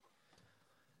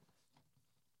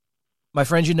My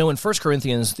friends, in 1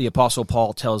 Corinthians, the Apostle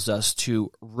Paul tells us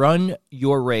to run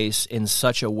your race in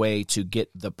such a way to get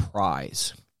the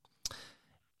prize.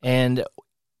 And,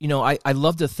 I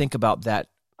love to think about that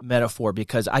metaphor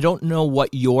because I don't know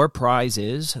what your prize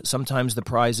is. Sometimes the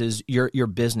prize is your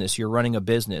business. You're running a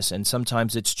business, and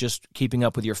sometimes it's just keeping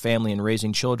up with your family and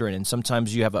raising children, and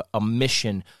sometimes you have a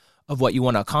mission of what you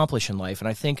want to accomplish in life. And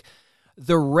I think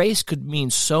the race could mean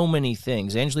so many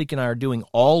things. Angelique and I are doing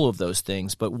all of those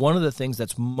things, but one of the things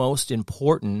that's most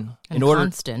important in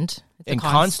order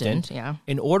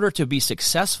to be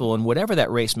successful in whatever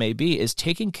that race may be is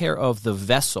taking care of the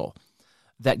vessel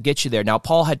that gets you there. Now,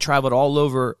 Paul had traveled all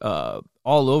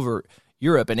over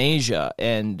Europe and Asia,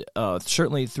 and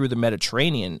certainly through the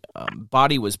Mediterranean.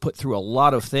 Body was put through a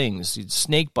lot of things: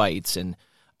 snake bites and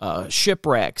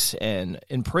shipwrecks and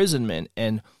imprisonment.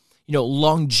 And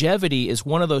longevity is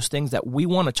one of those things that we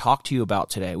want to talk to you about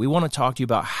today. We want to talk to you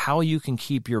about how you can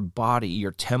keep your body,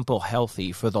 your temple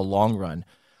healthy for the long run.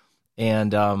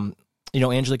 And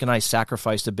Angelique and I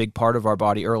sacrificed a big part of our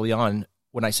body early on.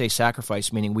 When I say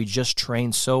sacrifice, meaning we just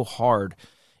trained so hard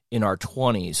in our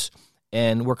 20s,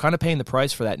 and we're kind of paying the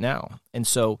price for that now. And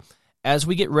so as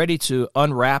we get ready to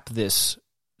unwrap this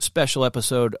special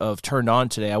episode of Turned On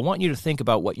today, I want you to think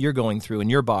about what you're going through in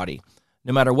your body,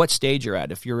 no matter what stage you're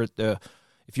at. If you're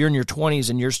in your 20s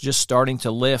and you're just starting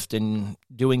to lift and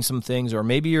doing some things, or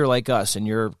maybe you're like us and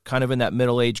you're kind of in that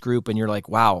middle age group and you're like,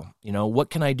 wow, what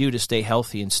can I do to stay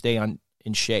healthy and stay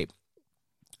in shape?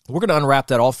 We're going to unwrap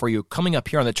that all for you coming up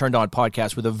here on the Turned On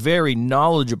podcast with a very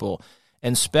knowledgeable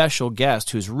and special guest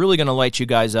who's really going to light you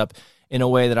guys up in a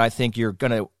way that I think you're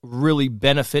going to really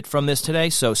benefit from this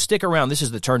today. So stick around. This is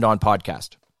the Turned On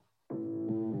podcast.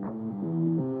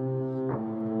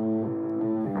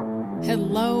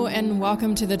 Hello and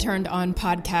welcome to the Turned On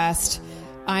podcast.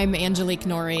 I'm Angelique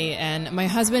Nori, and my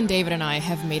husband David and I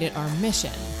have made it our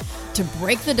mission to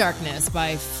break the darkness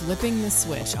by flipping the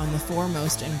switch on the 4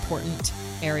 most important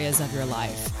areas of your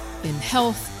life: in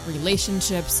health,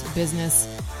 relationships, business,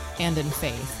 and in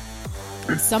faith.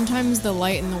 And sometimes the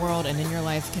light in the world and in your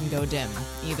life can go dim,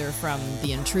 either from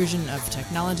the intrusion of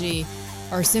technology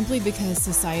or simply because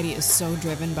society is so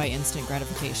driven by instant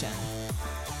gratification.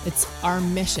 It's our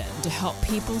mission to help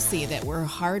people see that we're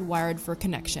hardwired for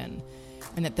connection,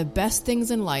 and that the best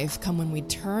things in life come when we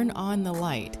turn on the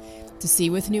light to see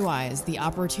with new eyes the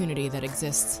opportunity that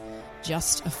exists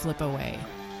just a flip away.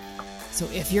 So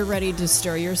if you're ready to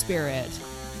stir your spirit,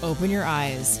 open your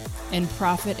eyes, and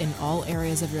profit in all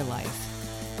areas of your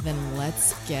life, then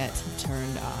let's get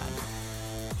turned on.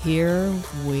 Here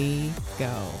we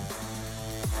go.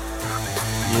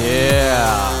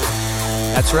 Yeah.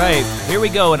 That's right. Here we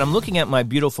go. And I'm looking at my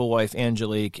beautiful wife,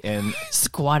 Angelique, and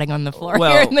squatting on the floor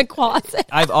here in the closet.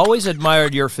 I've always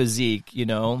admired your physique,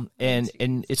 and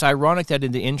it's ironic that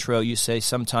in the intro you say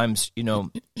sometimes,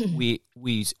 we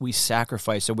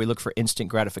sacrifice or we look for instant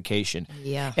gratification.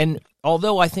 Yeah. And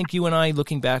although I think you and I,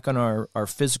 looking back on our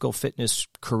physical fitness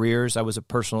careers, I was a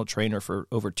personal trainer for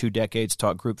over 2 decades,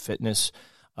 taught group fitness.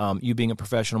 You being a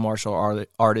professional martial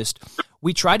artist,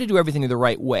 we try to do everything the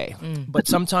right way. But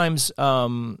sometimes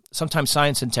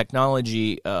science and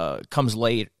technology comes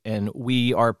late, and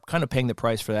we are kind of paying the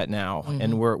price for that now. Mm-hmm.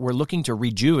 And we're looking to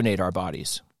rejuvenate our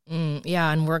bodies.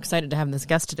 Yeah, and we're excited to have this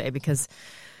guest today because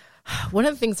one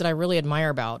of the things that I really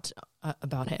admire about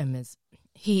him is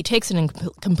he takes a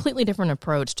completely different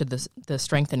approach to the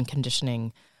strength and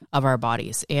conditioning of our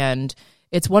bodies, and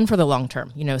it's one for the long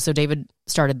term. So David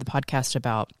started the podcast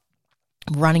about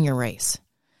running your race,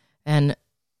 and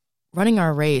running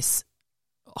our race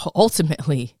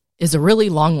ultimately is a really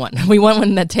long one. We want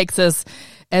one that takes us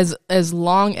as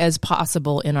long as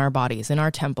possible in our bodies, in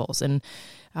our temples. And,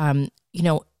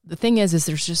 the thing is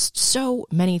there's just so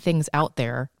many things out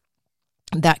there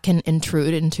that can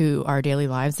intrude into our daily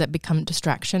lives that become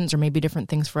distractions or maybe different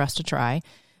things for us to try.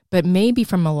 But maybe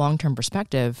from a long-term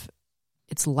perspective,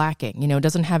 it's lacking. It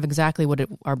doesn't have exactly what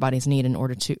our bodies need in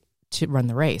order to run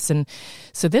the race. And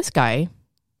so this guy,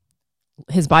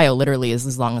 his bio literally is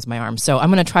as long as my arm. So I'm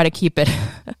going to try to keep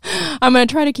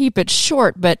it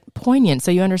short but poignant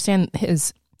so you understand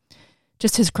his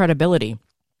credibility.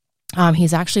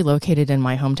 He's actually located in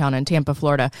my hometown in Tampa,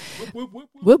 Florida. Whoop, whoop,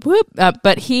 whoop. Whoop, whoop.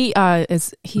 But he's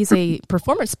a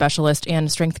performance specialist and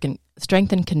strength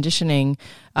and conditioning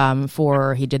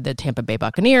he did the Tampa Bay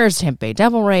Buccaneers, Tampa Bay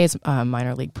Devil Rays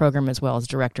minor league program, as well as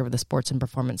director of the sports and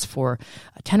performance for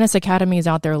tennis academies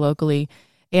out there locally.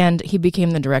 And he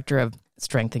became the director of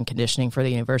strength and conditioning for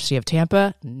the University of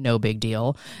Tampa. No big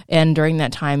deal. And during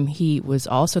that time, he was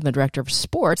also the director of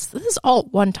sports. This is all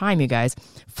at one time, you guys,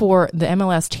 for the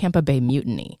MLS Tampa Bay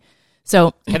Mutiny.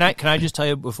 So can I just tell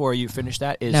you before you finish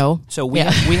that? No. So we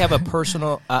have a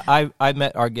personal. I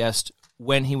met our guest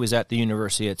when he was at the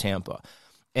University of Tampa,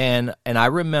 and I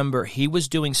remember he was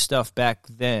doing stuff back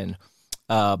then.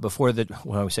 Before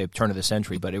I would say turn of the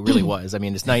century, but it really was. I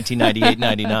mean, it's 1998,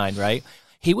 99, right?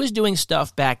 He was doing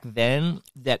stuff back then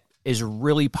that is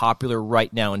really popular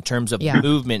right now in terms of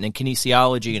movement and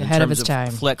kinesiology and in terms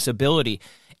of flexibility.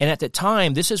 And at the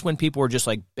time, this is when people were just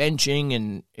like benching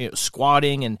and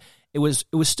squatting, and it was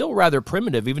still rather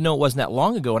primitive, even though it wasn't that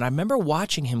long ago. And I remember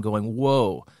watching him going,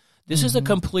 whoa, this is a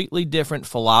completely different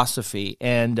philosophy.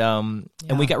 And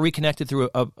we got reconnected through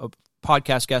a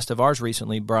podcast guest of ours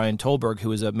recently, Brian Tolberg,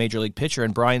 who is a major league pitcher,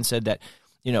 and Brian said that,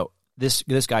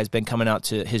 this guy's been coming out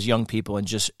to his young people and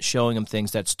just showing them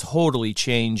things that's totally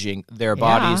changing their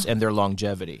bodies and their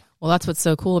longevity. Well, that's what's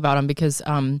so cool about him because,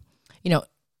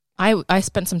 I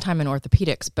spent some time in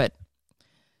orthopedics, but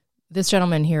this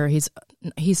gentleman here,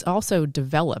 he's also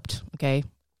developed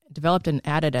and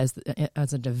added as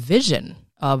a division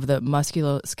of the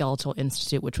Musculoskeletal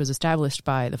Institute, which was established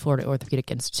by the Florida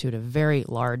Orthopedic Institute, a very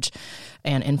large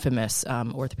and infamous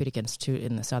orthopedic institute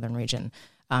in the southern region.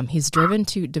 He's driven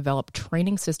to develop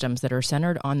training systems that are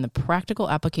centered on the practical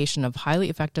application of highly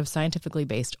effective, scientifically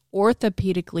based,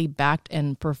 orthopedically backed,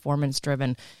 and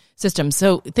performance-driven systems.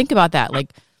 So think about that.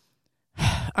 Like,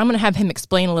 I'm going to have him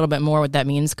explain a little bit more what that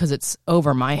means because it's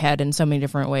over my head in so many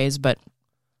different ways, but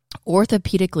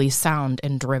orthopedically sound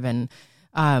and driven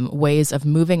ways of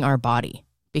moving our body.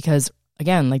 Because,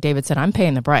 again, like David said, I'm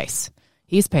paying the price.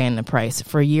 He's paying the price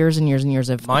for years and years and years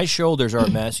of... My shoulders are a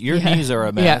mess. Your knees are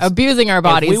a mess. Yeah, abusing our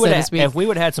bodies, so to speak. If we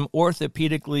would have had some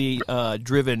orthopedically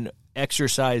driven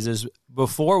exercises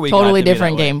before we totally got to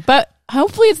different game. But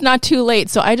hopefully it's not too late.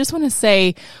 So I just want to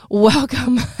say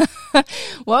welcome.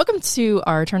 Welcome to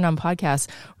our Turn On podcast.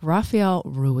 Rafael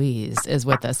Ruiz is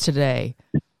with us today.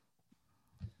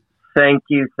 Thank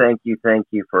you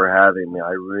for having me.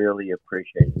 I really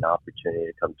appreciate an opportunity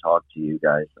to come talk to you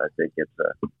guys. I think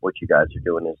what you guys are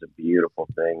doing is a beautiful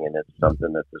thing, and it's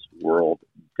something that this world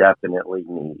definitely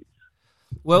needs.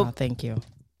 Well, thank you.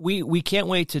 We can't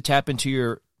wait to tap into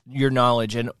your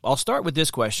knowledge, and I'll start with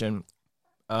this question.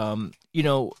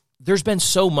 There's been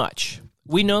so much.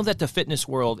 We know that the fitness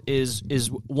world is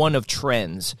one of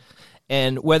trends.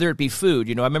 And whether it be food,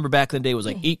 I remember back in the day it was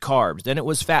like eat carbs, then it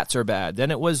was fats are bad,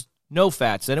 then it was no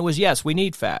fats, then it was yes, we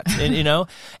need fats. And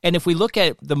and if we look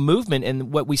at the movement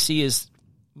and what we see is,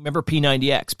 remember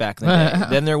P90X back in the day,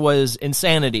 then there was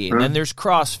Insanity, and then there's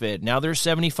CrossFit, now there's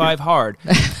 75 Hard.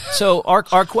 So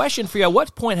our question for you, at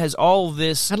what point has all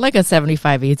this... I'd like a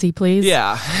 75 easy, please.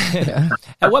 Yeah.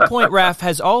 At what point, Raph,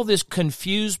 has all this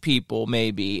confused people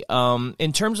maybe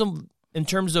in terms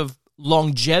of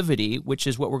longevity, which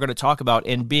is what we're going to talk about,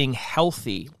 and being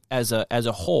healthy as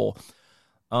a whole?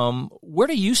 Where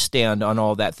do you stand on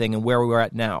all that thing and where we're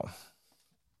at now?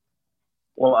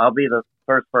 Well, I'll be the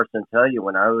first person to tell you,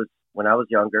 when I was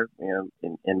younger,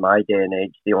 in my day and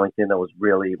age, the only thing that was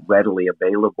really readily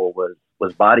available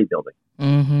was bodybuilding.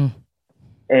 Mm-hmm.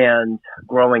 And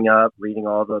growing up, reading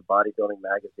all the bodybuilding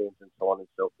magazines and so on and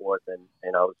so forth,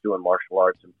 and I was doing martial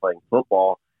arts and playing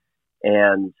football.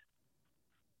 And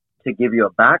to give you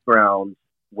a background,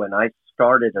 when I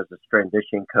started as a strength and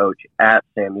conditioning coach at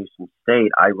Sam Houston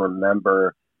State, I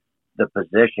remember the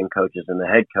position coaches and the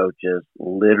head coaches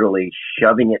literally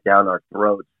shoving it down our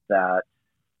throats that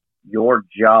your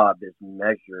job is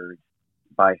measured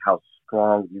by how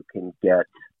strong you can get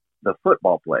the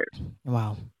football players.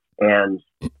 Wow. And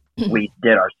we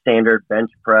did our standard bench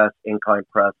press, incline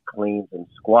press, cleans, and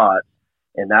squats.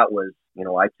 And that was,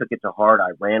 I took it to heart.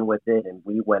 I ran with it, and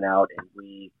we went out and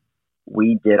we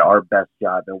did our best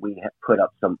job, and we put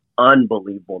up some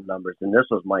unbelievable numbers. And this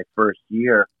was my first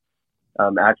year,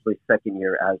 actually second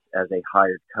year as a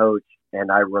hired coach.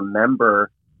 And I remember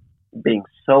being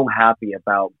so happy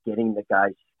about getting the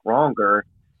guys stronger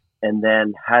and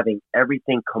then having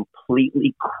everything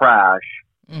completely crash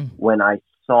when I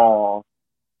saw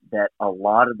that a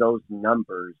lot of those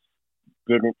numbers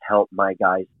didn't help my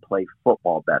guys play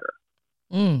football better.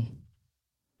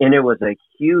 And it was a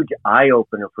huge eye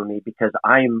opener for me because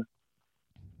I'm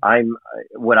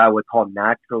what I would call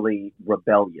naturally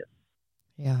rebellious.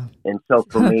 Yeah. And so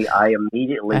for me, I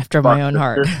immediately after my own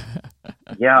heart.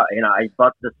 Yeah, and I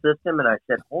bucked the system and I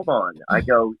said, hold on. I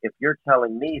go, if you're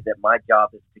telling me that my job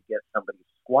is to get somebody's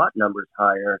squat numbers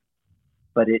higher,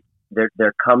 but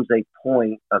there comes a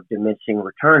point of diminishing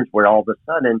returns where all of a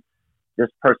sudden this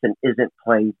person isn't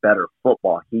playing better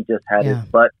football. He just had his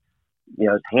butt,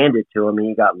 handed to him, and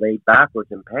he got laid backwards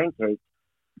and pancaked.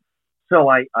 So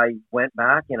I went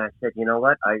back and I said, you know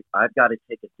what, I've got to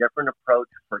take a different approach,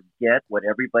 forget what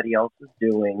everybody else is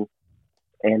doing.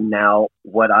 And now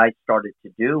what I started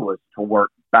to do was to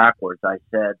work backwards. I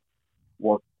said,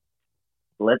 well,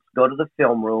 let's go to the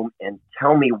film room and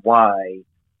tell me why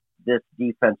this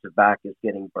defensive back is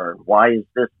getting burned. Why is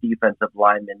this defensive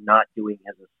lineman not doing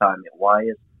his assignment?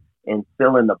 And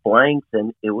fill in the blanks.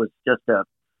 And it was just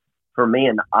for me,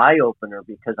 an eye opener,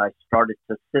 because I started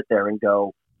to sit there and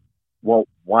go, well,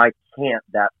 why can't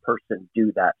that person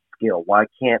do that skill? Why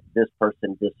can't this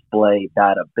person display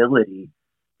that ability?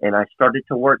 And I started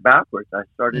to work backwards. I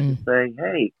started to say,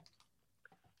 hey,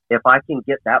 if I can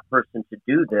get that person to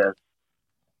do this,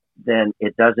 then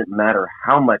it doesn't matter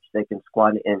how much they can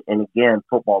squat. And again,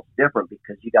 football's different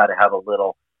because you got to have a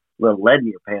little lead in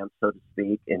your pants, so to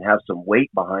speak, and have some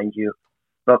weight behind you.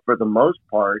 But for the most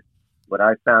part, what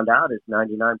I found out is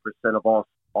 99% of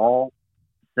all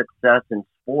success in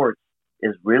sports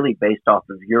is really based off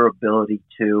of your ability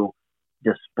to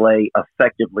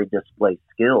effectively display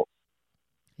skills.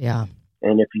 Yeah.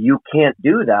 And if you can't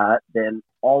do that, then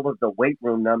all of the weight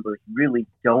room numbers really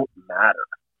don't matter.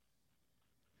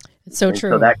 It's so true.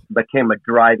 So that became a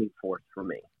driving force for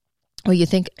me. Well, you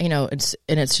think, it's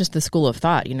just the school of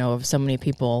thought, of so many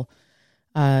people.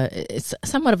 It's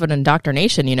somewhat of an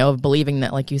indoctrination, of believing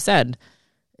that, like you said,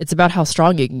 it's about how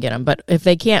strong you can get them. But if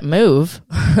they can't move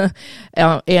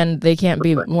and they can't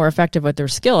be more effective with their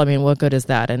skill, what good is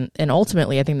that? And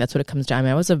ultimately, I think that's what it comes down to.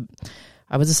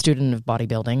 I was a student of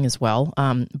bodybuilding as well,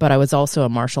 but I was also a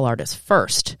martial artist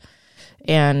first.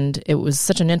 And it was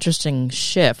such an interesting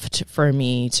shift for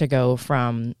me to go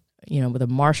from, with a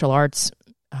martial arts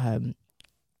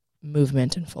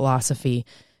movement and philosophy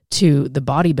to the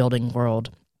bodybuilding world,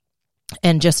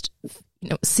 and just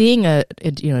seeing a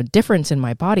difference in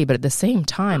my body, but at the same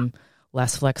time,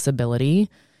 less flexibility,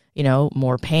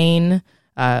 more pain,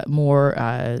 more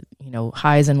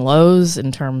highs and lows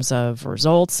in terms of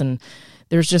results, and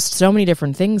there's just so many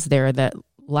different things there that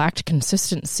lacked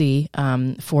consistency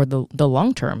for the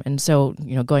long term. And so,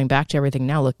 going back to everything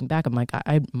now, looking back, I'm like,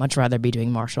 I'd much rather be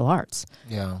doing martial arts.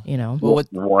 Yeah. Well,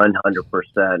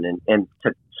 100%. And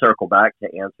to circle back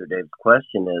to answer Dave's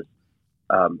question is,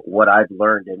 what I've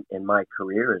learned in my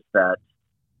career is that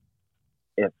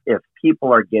if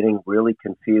people are getting really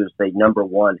confused, they, number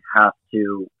one, have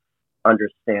to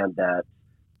understand that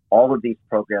all of these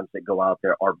programs that go out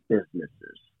there are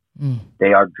businesses.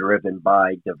 They are driven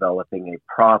by developing a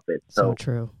profit. So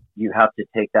true. You have to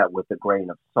take that with a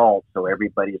grain of salt. So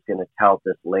everybody's going to tout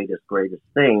this latest, greatest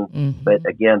thing. Mm-hmm. But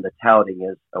again, the touting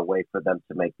is a way for them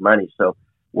to make money. So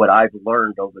what I've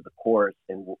learned over the course,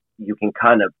 and you can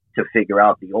kind of to figure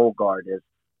out the old guard, is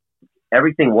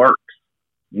everything works.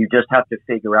 You just have to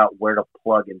figure out where to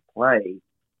plug and play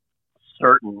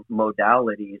certain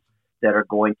modalities that are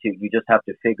going to, you just have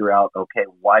to figure out, okay,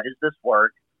 why does this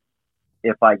work?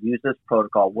 If I use this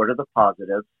protocol, what are the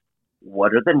positives?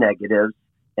 What are the negatives?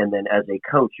 And then as a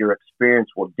coach, your experience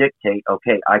will dictate,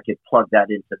 okay, I could plug that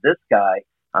into this guy.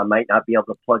 I might not be able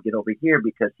to plug it over here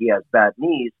because he has bad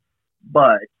knees,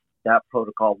 but that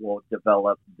protocol will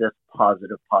develop this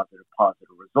positive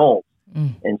result.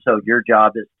 And so your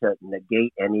job is to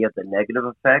negate any of the negative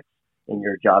effects, and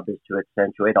your job is to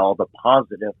accentuate all the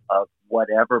positive of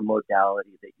whatever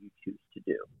modality that you choose to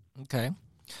do. Okay.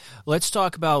 Let's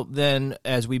talk about then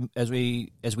as we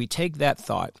take that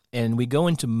thought and we go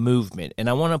into movement, and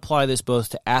I want to apply this both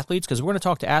to athletes, because we're going to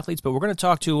talk to athletes, but we're going to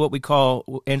talk to what we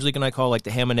call, Angelique and I call, like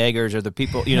the ham and eggers, or the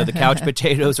people, the couch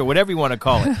potatoes, or whatever you want to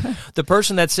call it. The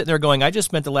person that's sitting there going, I just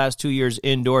spent the last 2 years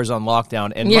indoors on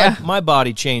lockdown, and my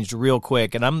body changed real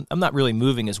quick, and I'm not really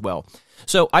moving as well.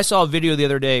 So I saw a video the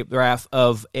other day, Raph,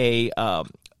 of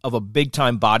a big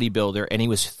time bodybuilder, and he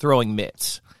was throwing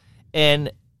mitts,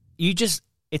 and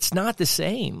it's not the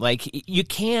same. Like, you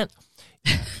can't,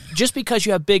 just because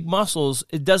you have big muscles,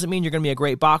 it doesn't mean you're going to be a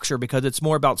great boxer, because it's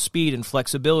more about speed and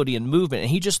flexibility and movement.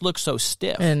 And he just looks so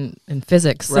stiff. And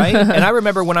physics. Right? And I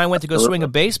remember when I went to go swing a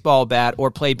baseball bat or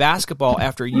play basketball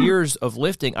after years of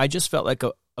lifting, I just felt like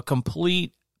a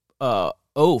complete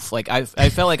oaf. Like, I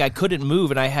felt like I couldn't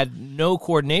move and I had no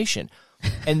coordination.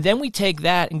 And then we take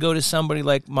that and go to somebody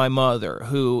like my mother,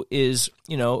 who is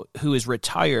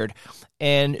retired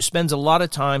and spends a lot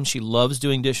of time. She loves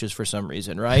doing dishes for some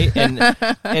reason, right?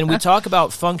 And we talk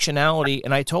about functionality.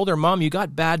 And I told her, Mom, you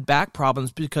got bad back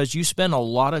problems because you spend a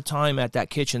lot of time at that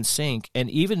kitchen sink. And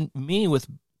even me with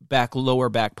lower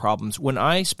back problems, when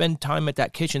I spend time at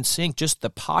that kitchen sink, just the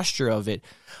posture of it,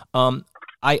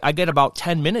 I get about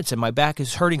 10 minutes and my back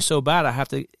is hurting so bad I have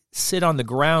to sit on the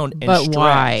ground and stretch. But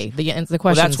why? The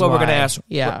question that's is what why. We're going to ask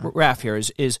Raph here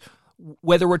is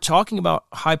whether we're talking about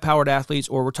high-powered athletes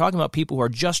or we're talking about people who are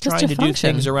just trying to do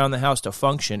things around the house to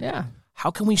function,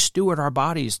 how can we steward our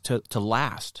bodies to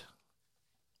last?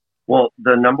 Well,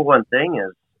 the number one thing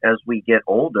is, as we get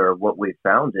older, what we've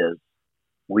found is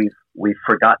we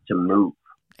forgot to move.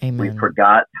 Amen. We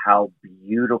forgot how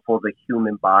beautiful the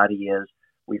human body is.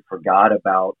 We forgot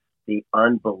about the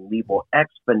unbelievable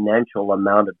exponential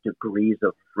amount of degrees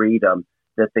of freedom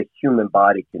that the human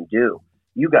body can do.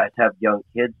 You guys have young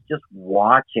kids, just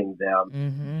watching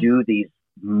them do these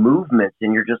movements,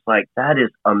 and you're just like, that is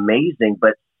amazing.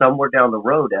 But somewhere down the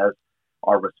road, as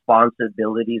our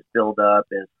responsibilities build up,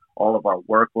 as all of our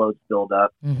workloads build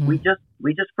up, we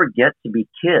just forget to be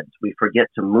kids. We forget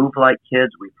to move like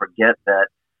kids. We forget that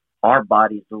our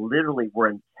bodies literally were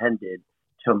intended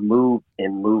to move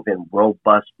in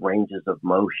robust ranges of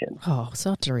motion. Oh,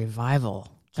 such a revival.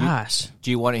 Gosh.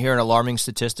 Do you want to hear an alarming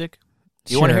statistic?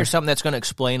 Do you want to hear something that's going to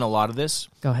explain a lot of this?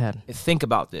 Go ahead. Think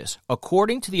about this.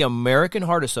 According to the American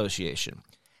Heart Association,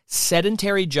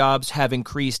 sedentary jobs have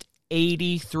increased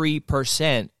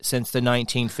 83% since the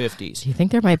 1950s. Do you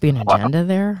think there might be an agenda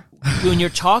there? When you're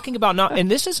talking about and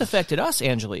this has affected us,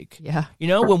 Angelique. Yeah. You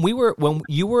know, when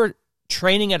you were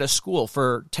training at a school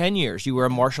for 10 years, you were a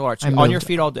martial arts on your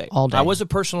feet all day. I was a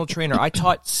personal trainer. I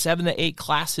taught 7 to 8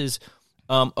 classes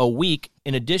a week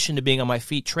in addition to being on my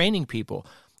feet training people.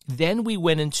 Then we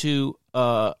went into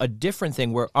a different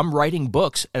thing where I'm writing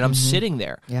books and I'm sitting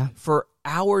there for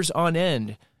hours on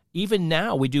end. Even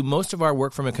now, we do most of our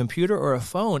work from a computer or a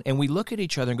phone, and we look at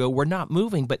each other and go, we're not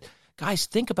moving. But guys,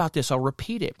 think about this. I'll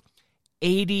repeat it.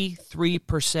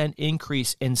 83%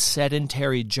 increase in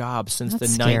sedentary jobs since the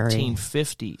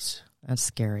 1950s. That's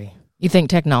scary. You think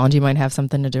technology might have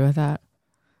something to do with that?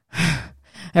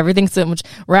 Everything's so much.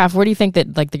 Raph, where do you think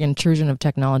that like the intrusion of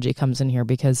technology comes in here?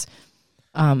 Because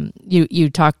you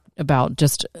talked about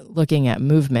just looking at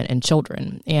movement in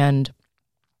children, and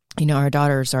you know our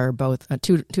daughters are both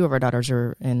two of our daughters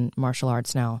are in martial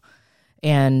arts now,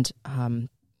 and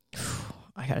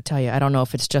I got to tell you, I don't know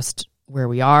if it's just where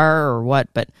we are or what,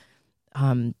 but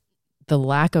the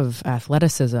lack of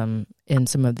athleticism in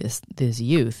some of this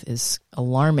youth is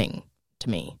alarming to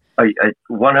me.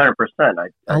 100%.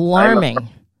 Alarming.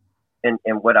 And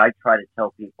what I try to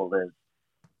tell people is,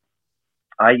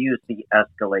 I use the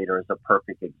escalator as a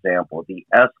perfect example. The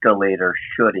escalator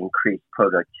should increase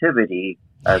productivity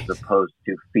as opposed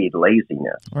to feed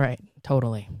laziness. Right,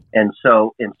 totally. And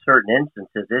so in certain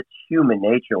instances, it's human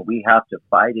nature. We have to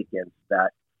fight against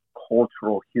that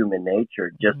cultural human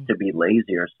nature just to be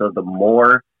lazier. So the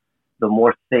more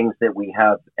things that we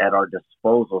have at our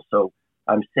disposal. So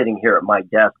I'm sitting here at my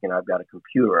desk and I've got a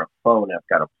computer, a phone, I've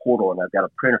got a portal, and I've got a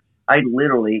printer. I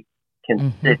literally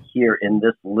can sit here in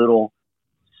this little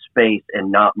space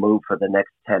and not move for the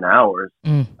next 10 hours.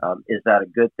 Is that a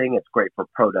good thing? It's great for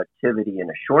productivity in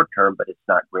a short term, but it's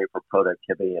not great for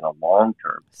productivity in a long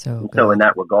term. So in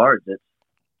that regard,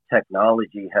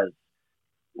 technology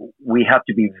we have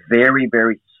to be very,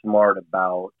 very smart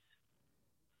about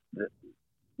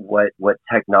what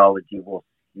technology will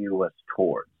skew us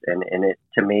towards. And it,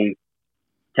 to me,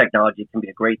 technology can be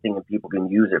a great thing and people can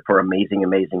use it for amazing,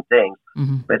 amazing things,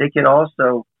 but it can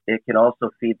also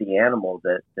feed the animal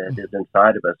that is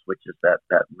inside of us, which is that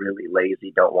really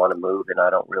lazy, don't want to move, and I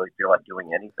don't really feel like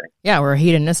doing anything. Yeah, we're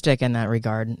hedonistic in that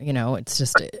regard. You know, it's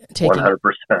just taking 100%.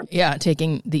 Yeah,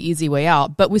 taking the easy way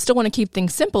out, but we still want to keep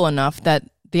things simple enough that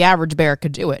the average bear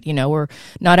could do it. You know,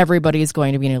 not everybody is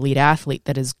going to be an elite athlete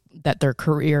that their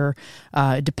career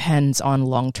depends on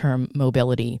long-term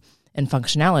mobility and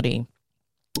functionality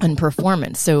and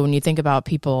performance. So when you think about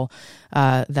people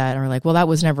that are like, well, that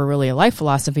was never really a life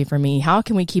philosophy for me, how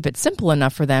can we keep it simple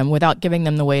enough for them without giving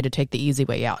them the way to take the easy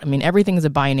way out? I mean, everything's a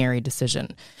binary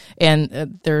decision.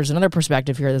 And there's another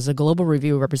perspective here. There's a global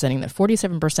review representing that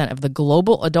 47% of the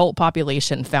global adult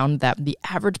population found that the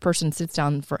average person sits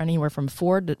down for anywhere from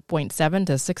 4.7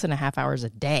 to 6.5 hours a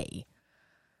day.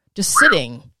 Just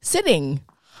sitting.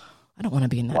 I don't want to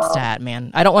be in that stat,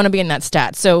 man. I don't want to be in that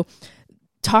stat. So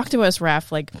talk to us,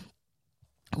 Raph. Like,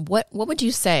 what would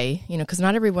you say? You know, because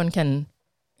not everyone can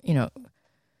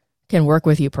work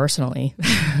with you personally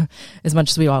as much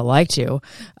as we all like to.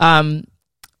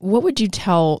 What would you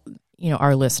tell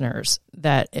our listeners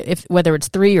that whether it's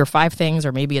 3 or 5 things,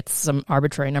 or maybe it's some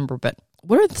arbitrary number, but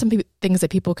what are some things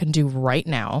that people can do right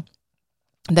now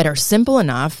that are simple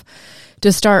enough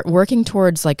to start working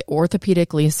towards like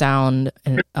orthopedically sound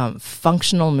and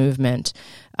functional movement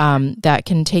that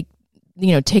can take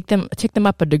them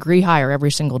up a degree higher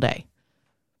every single day?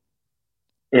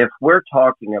 If we're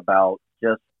talking about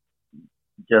just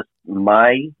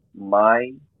my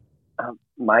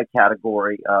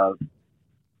category of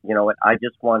you know what, I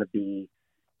just want to be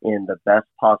in the best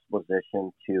possible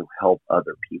position to help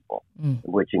other people,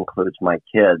 which includes my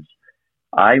kids.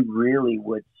 I really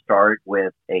would start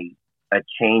with a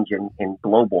change in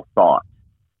global thought,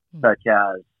 such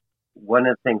as one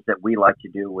of the things that we like to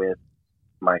do with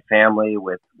my family,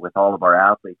 with all of our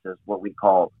athletes, is what we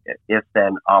call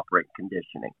if-then operant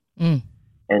conditioning.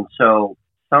 And so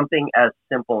something as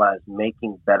simple as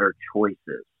making better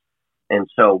choices. And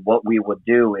so what we would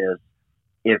do is,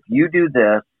 if you do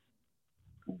this,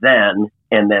 then,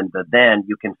 and then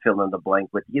you can fill in the blank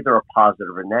with either a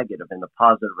positive or negative. And the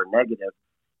positive or negative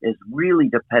is really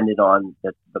dependent on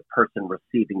the person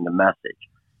receiving the message.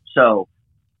 So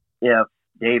if,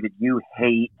 David, you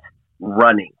hate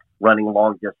running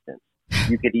long distance,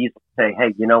 you could easily say,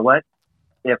 hey, you know what?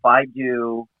 If I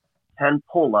do 10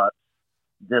 pull-ups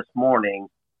this morning,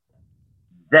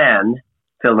 then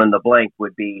fill in the blank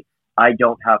would be, I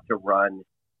don't have to run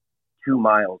 2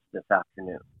 miles this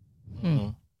afternoon.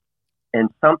 And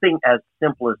something as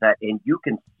simple as that, and you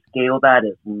can scale that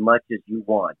as much as you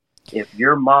want. If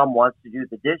your mom wants to do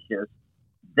the dishes,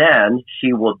 then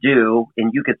she will do,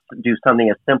 and you could do something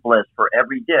as simple as, for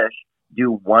every dish,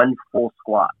 do 1 full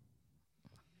squat.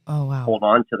 Oh, wow. Hold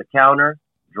on to the counter,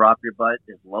 drop your butt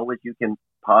as low as you can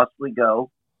possibly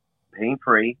go,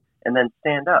 pain-free, and then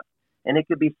stand up. And it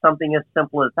could be something as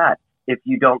simple as that. If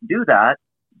you don't do that,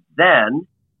 then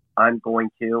I'm going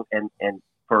to, and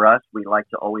for us, we like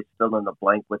to always fill in the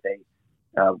blank with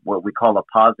what we call a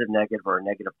positive negative or a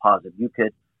negative positive. You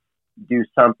could do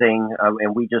something,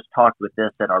 and we just talked with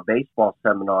this at our baseball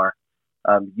seminar.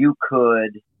 You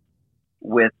could,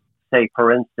 with, say,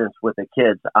 for instance, with the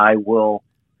kids, I will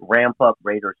ramp up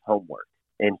Rader's homework,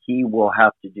 and he will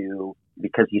have to do,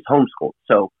 because he's homeschooled,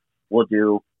 so we'll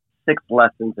do 6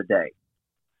 lessons a day.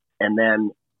 And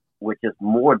then, which is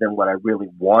more than what I really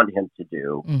want him to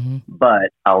do.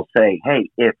 But I'll say, hey,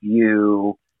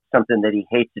 something that he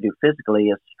hates to do physically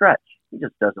is stretch. He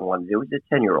just doesn't want to do it. He's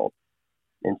a 10-year-old.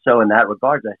 And so in that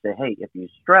regard, I say, hey, if you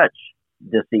stretch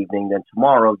this evening, then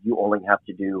tomorrow you only have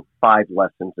to do 5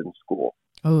 lessons in school.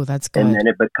 Oh, that's good. And then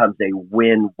it becomes a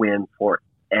win-win for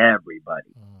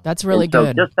everybody. That's really so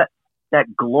good. Just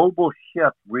that global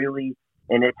shift really,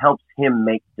 and it helps him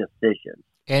make decisions.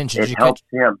 And it helps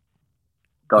him.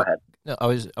 Go ahead. No, I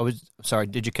was sorry.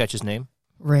 Did you catch his name?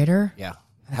 Rader? Yeah.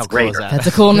 How cool is that? That's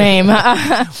a cool name.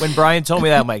 When Brian told me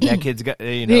that, I'm like, that kid's got,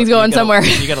 he's going somewhere.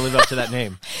 You got to live up to that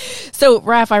name. So,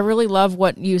 Raph, I really love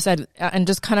what you said, and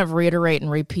just kind of reiterate and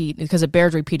repeat, because it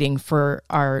bears repeating for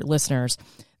our listeners.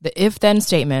 The if-then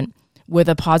statement with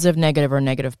a positive, negative, or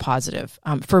negative, positive.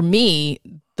 For me,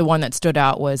 the one that stood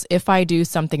out was, if I do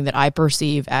something that I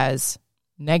perceive as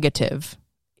negative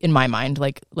in my mind,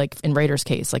 like in Rader's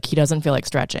case, like he doesn't feel like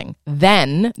stretching,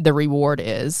 then the reward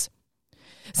is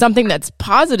something that's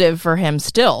positive for him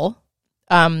still,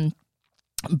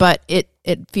 but it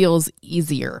feels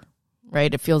easier,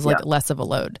 right? It feels like less of a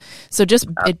load. So just,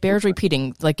 it bears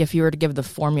repeating, like if you were to give the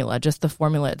formula, just the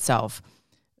formula itself,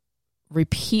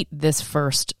 repeat this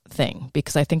first thing,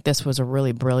 because I think this was a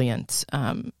really brilliant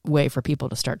way for people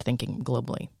to start thinking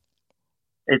globally.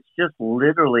 It's just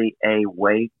literally a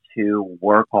way to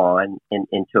work on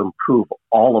and to improve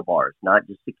all of ours, not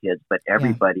just the kids, but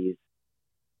everybody's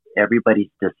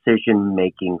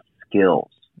decision-making skills.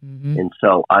 And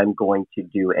so I'm going to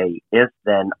do a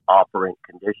if-then operant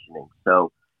conditioning.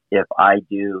 So if I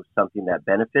do something that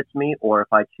benefits me, or if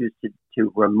I choose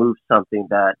to remove something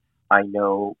that I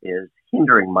know is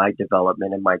hindering my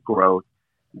development and my growth,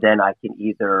 then I can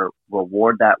either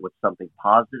reward that with something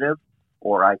positive,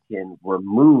 or I can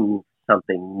remove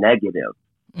something negative.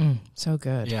 So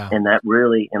good. Yeah. And that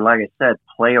really, and like I said,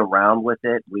 play around with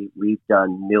it. We've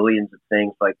done millions of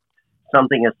things, like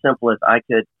something as simple as I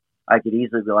could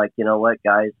easily be like, you know what,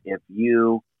 guys, if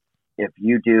you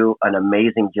do an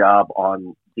amazing job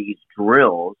on these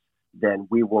drills, then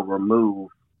we will remove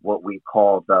what we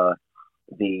call the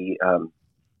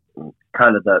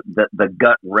kind of the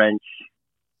gut wrench,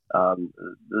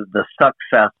 the suck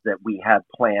fest that we had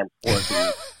planned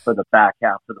for the back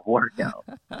half of the workout.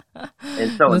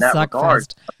 And so in that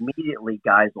regard, immediately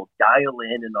guys will dial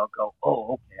in and they'll go,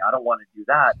 oh, okay, I don't want to do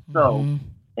that. So,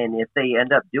 and if they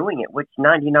end up doing it, which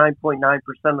 99.9%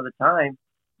 of the time,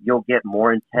 you'll get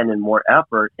more intent and more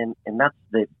effort. And that's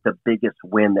the biggest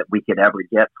win that we could ever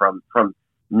get from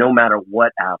no matter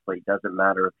what athlete. Doesn't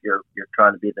matter if you're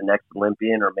trying to be the next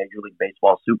Olympian or Major League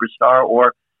Baseball superstar,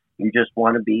 or you just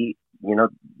want to be,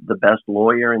 the best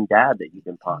lawyer and dad that you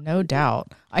can possibly. No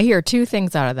doubt. I hear 2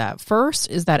 things out of that. First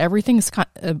is that everything's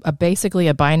basically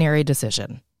a binary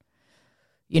decision.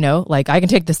 Like I can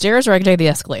take the stairs or I can take the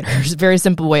escalator. It's a very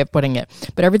simple way of putting it.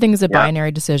 But everything is a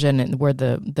binary decision, and where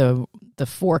the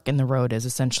fork in the road is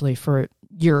essentially for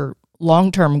your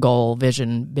long-term goal,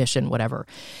 vision, mission, whatever.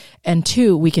 And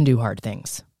 2, we can do hard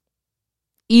things,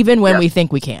 even when we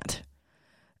think we can't.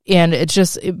 And it's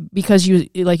just because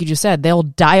like you just said, they'll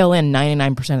dial in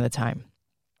 99% of the time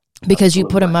because you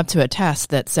put them up to a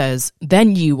test that says,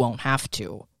 then you won't have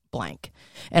to blank.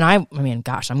 And I mean,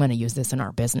 gosh, I'm going to use this in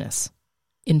our business.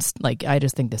 I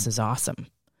just think this is awesome.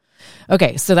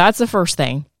 Okay, so that's the first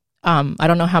thing. I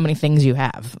don't know how many things you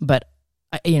have, but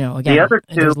again, the other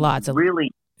two there's lots of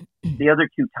the other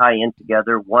two tie in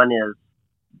together. One is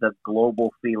the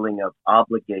global feeling of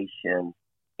obligation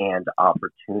and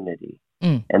opportunity,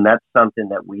 and that's something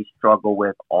that we struggle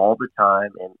with all the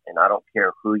time. And I don't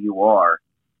care who you are.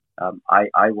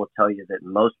 I will tell you that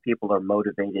most people are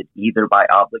motivated either by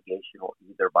obligation or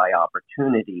either by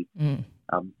opportunity.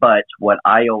 But what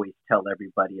I always tell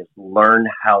everybody is learn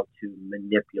how to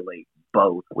manipulate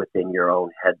both within your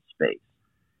own headspace.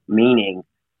 Meaning,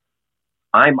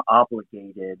 I'm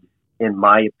obligated, in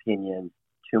my opinion,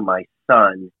 to my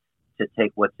son to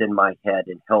take what's in my head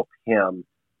and help him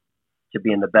to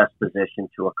be in the best position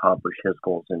to accomplish his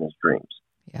goals and his dreams.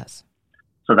 Yes.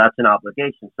 So that's an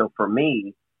obligation. So for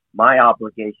me, my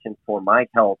obligation for my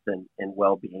health and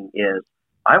well-being is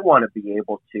I want to be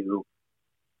able to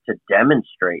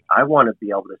demonstrate. I want to be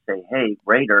able to say, hey,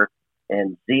 Raider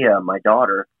and Zia, my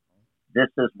daughter, this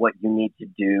is what you need to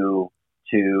do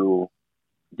to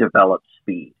develop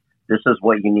speed. This is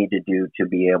what you need to do to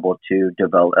be able to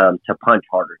develop, to punch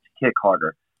harder, to kick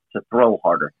harder, to throw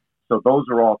harder. So those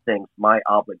are all things my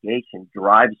obligation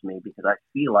drives me because I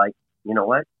feel like, you know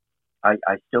what? I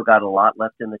still got a lot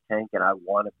left in the tank and I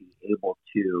want to be able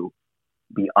to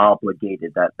be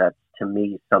obligated. That's to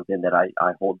me something that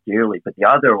I hold dearly. But the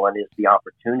other one is the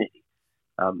opportunity.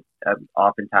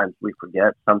 Oftentimes we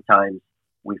forget. Sometimes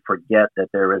we forget that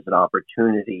there is an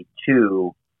opportunity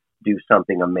to do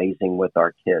something amazing with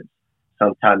our kids.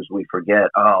 Sometimes we forget,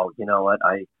 oh, you know what,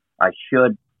 I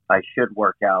should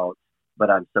work out,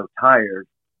 but I'm so tired.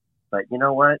 But you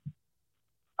know what?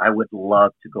 I would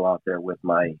love to go out there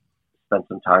spend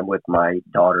some time with my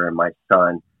daughter and my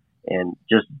son and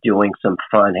just doing some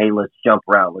fun. Hey, let's jump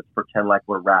around. Let's pretend like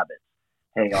we're rabbits.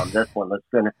 Hey, on this one,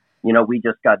 we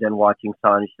just got done watching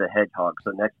Sonic the Hedgehog.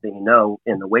 So next thing you know,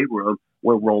 in the weight room,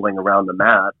 we're rolling around the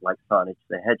mat like Sonic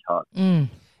the Hedgehog.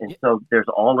 And so there's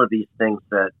all of these things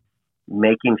that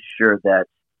making sure that,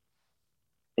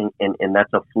 and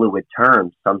that's a fluid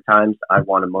term. Sometimes I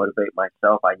want to motivate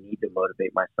myself. I need to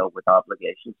motivate myself with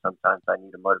obligation. Sometimes I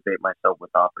need to motivate myself with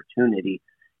opportunity.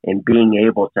 And being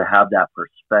able to have that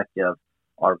perspective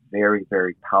are very,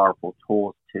 very powerful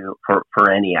tools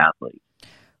for any athlete.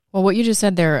 Well, what you just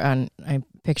said there, I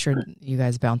pictured you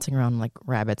guys bouncing around like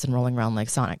rabbits and rolling around like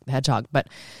Sonic the Hedgehog. But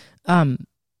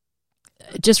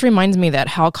it just reminds me that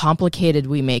how complicated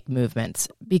we make movements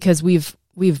because we've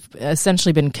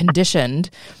essentially been conditioned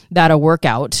that a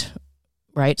workout,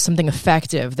 right, something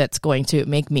effective that's going to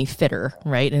make me fitter,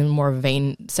 right, in a more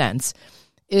vain sense,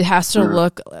 it has to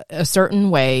look a certain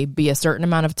way, be a certain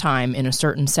amount of time in a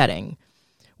certain setting,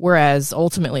 whereas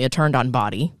ultimately a turned-on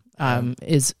body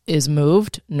is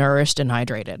moved, nourished, and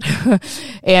hydrated.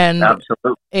 And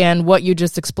absolutely. And what you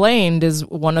just explained is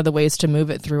one of the ways to move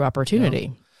it through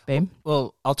opportunity, babe.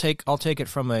 Well, I'll take it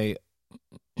from a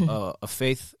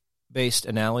faith-based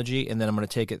analogy, and then I'm going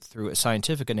to take it through a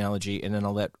scientific analogy, and then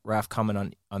I'll let Raph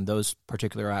comment on those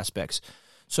particular aspects.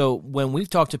 So when we've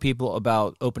talked to people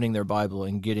about opening their Bible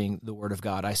and getting the Word of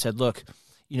God, I said, look,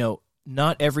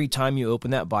 not every time you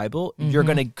open that Bible, you're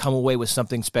going to come away with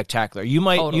something spectacular. You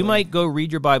might go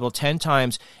read your Bible 10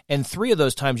 times, and 3 of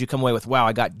those times you come away with, wow,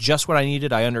 I got just what I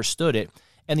needed, I understood it.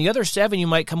 And the other 7, you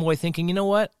might come away thinking, you know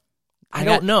what? I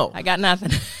don't know. I got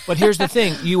nothing. But here's the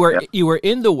thing. You were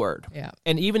in the Word. Yeah.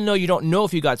 And even though you don't know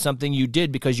if you got something, you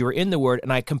did because you were in the Word.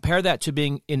 And I compare that to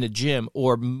being in the gym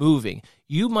or moving.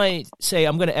 You might say,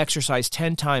 I'm going to exercise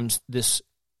 10 times this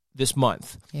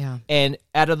month. Yeah. And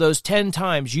out of those 10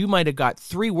 times, you might have got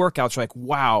 3 workouts like,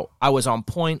 wow, I was on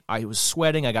point. I was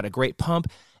sweating. I got a great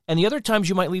pump. And the other times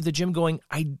you might leave the gym going,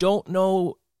 I don't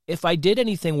know if I did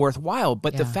anything worthwhile,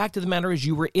 but the fact of the matter is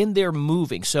you were in there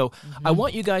moving. So I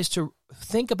want you guys to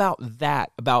think about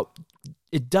that, about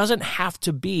it doesn't have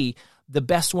to be the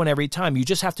best one every time. You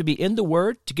just have to be in the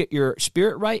Word to get your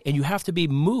spirit right, and you have to be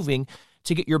moving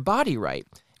to get your body right.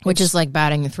 Which is like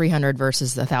batting 300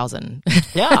 versus 1,000.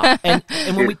 Yeah, and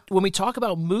when we talk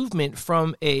about movement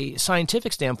from a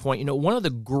scientific standpoint, one of the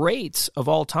greats of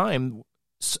all time,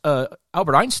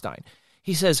 Albert Einstein,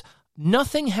 he says,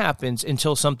 nothing happens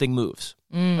until something moves.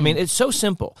 I mean, it's so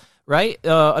simple, right?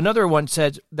 Another one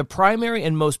said, the primary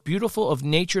and most beautiful of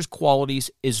nature's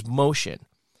qualities is motion.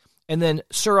 And then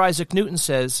Sir Isaac Newton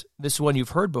says, this is one you've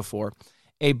heard before,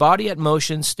 a body at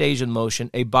motion stays in motion,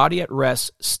 a body at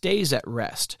rest stays at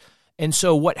rest. And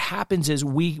so what happens is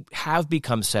we have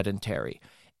become sedentary.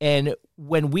 And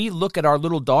when we look at our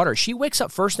little daughter, she wakes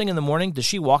up first thing in the morning. Does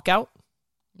she walk out?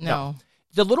 No.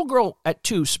 The little girl at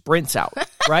 2 sprints out,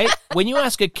 right? When you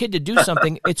ask a kid to do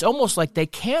something, it's almost like they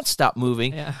can't stop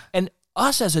moving. Yeah. And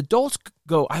us as adults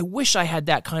go, I wish I had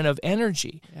that kind of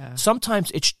energy. Yeah.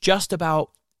 Sometimes it's just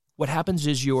about what happens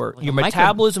is your a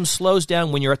metabolism slows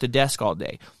down when you're at the desk all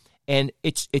day. And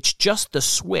it's just the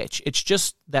switch. It's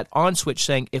just that on switch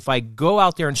saying, if I go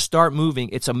out there and start moving,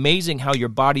 it's amazing how your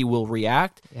body will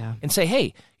react and say,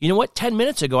 hey, you know what? 10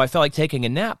 minutes ago, I felt like taking a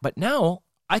nap, but now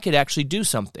I could actually do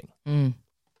something.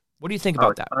 What do you think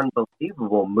about that?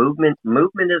 Unbelievable. Movement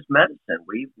is medicine.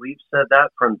 We've said that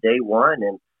from day one,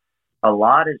 and a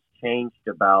lot has changed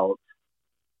about,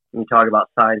 when you talk about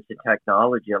science and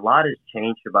technology, a lot has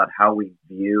changed about how we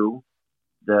view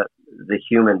the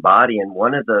human body. And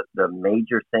one of the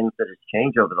major things that has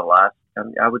changed over the last,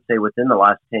 I would say within the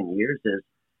last 10 years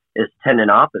is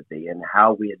tendinopathy and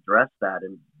how we address that.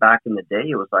 And back in the day,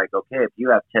 it was like, okay, if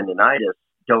you have tendinitis,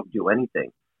 don't do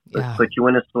anything. Let's put you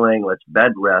in a sling. Let's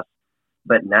bed rest.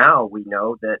 But now we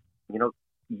know that,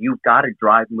 you've got to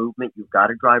drive movement. You've got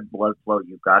to drive blood flow.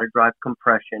 You've got to drive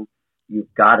compression.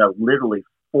 You've got to literally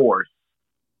force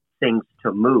things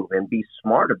to move and be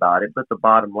smart about it. But the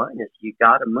bottom line is you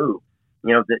got to move.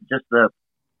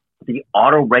 The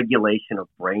auto regulation of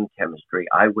brain chemistry,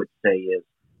 I would say, is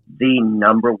the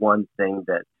number one thing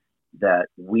that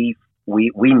we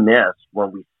miss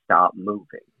when we stop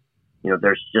moving.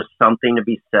 There's just something to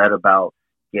be said about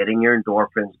getting your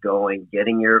endorphins going,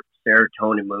 getting your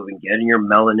serotonin moving, getting your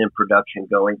melanin production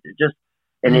going.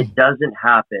 It doesn't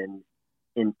happen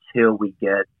until we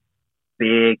get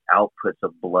big outputs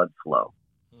of blood flow.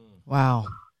 Wow.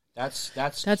 That's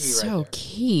key so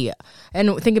key.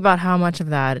 And think about how much of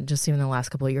that, just even the last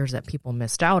couple of years, that people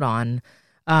missed out on,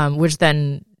 which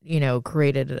then,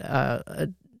 created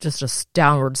just a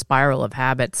downward spiral of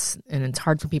habits, and it's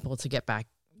hard for people to get back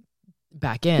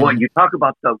in. Well, you talk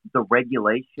about the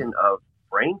regulation of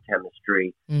brain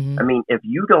chemistry. I mean, if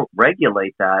you don't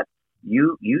regulate that,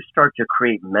 you start to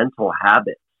create mental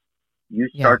habits. You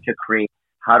start to create,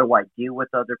 how do I deal with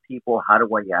other people? How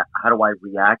do I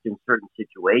react in certain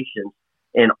situations?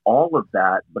 And all of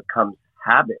that becomes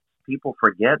habits. People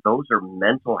forget those are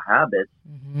mental habits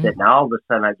that now all of a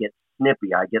sudden I get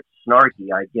snippy, I get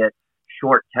snarky, I get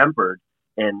short-tempered.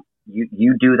 And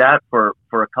you do that for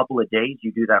a couple of days,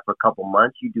 you do that for a couple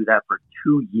months, you do that for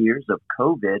 2 years of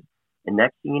COVID. And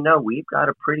next thing you know, we've got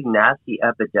a pretty nasty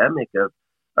epidemic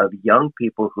of young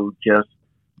people who just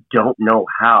don't know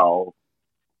how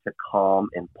to calm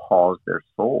and pause their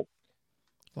soul.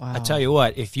 Wow. I tell you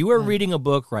what, if you were reading a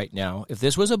book right now, if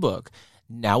this was a book,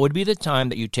 now would be the time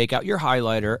that you take out your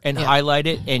highlighter and highlight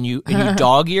it, and you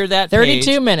dog-ear that 32 page.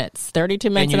 32 minutes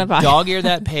and in a page. Dog-ear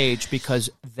that page,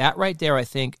 because that right there, I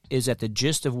think, is at the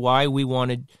gist of why we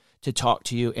wanted to talk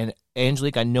to you. And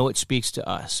Angelique, I know it speaks to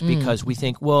us because we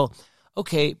think, well,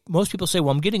 okay, most people say,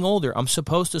 well, I'm getting older. I'm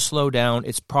supposed to slow down.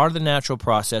 It's part of the natural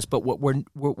process. But what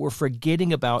we're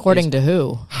forgetting about According to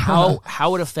who?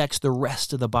 how it affects the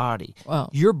rest of the body. Wow.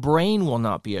 Your brain will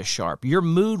not be as sharp. Your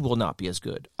mood will not be as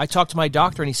good. I talked to my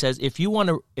doctor, and he says, if you want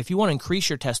to increase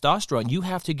your testosterone, you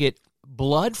have to get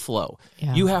blood flow.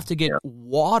 Yeah. You have to get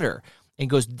water. And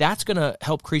goes, that's going to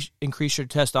help increase your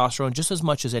testosterone just as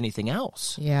much as anything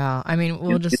else. Yeah, I mean,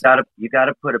 you got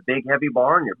to put a big heavy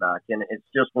bar on your back, and it's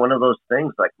just one of those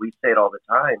things. Like we say it all the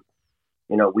time.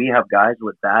 We have guys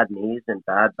with bad knees and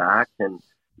bad backs, and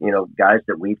guys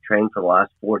that we've trained for the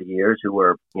last 40 years who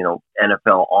are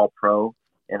NFL All-Pro.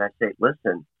 And I say,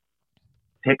 listen,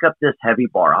 pick up this heavy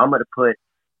bar. I'm going to put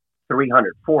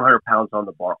 300, 400 pounds on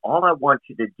the bar. All I want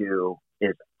you to do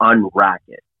is unrack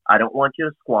it. I don't want you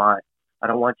to squat. I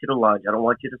don't want you to lunge. I don't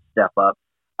want you to step up.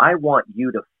 I want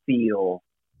you to feel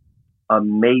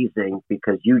amazing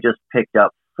because you just picked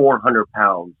up 400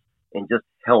 pounds and just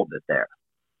held it there.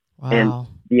 Wow. And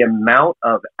the amount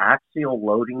of axial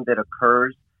loading that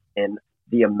occurs and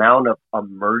the amount of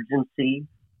emergency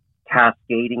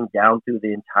cascading down through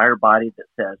the entire body that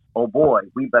says, oh boy,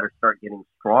 we better start getting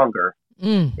stronger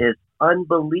is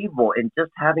unbelievable. And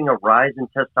just having a rise in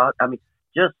testosterone, I mean,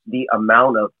 just the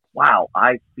amount of, wow,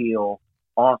 I feel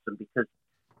awesome, because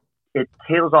it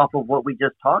tails off of what we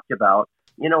just talked about.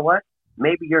 You know what?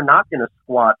 Maybe you're not going to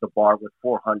squat the bar with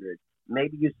 400.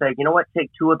 Maybe you say, you know what? Take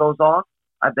 2 of those off.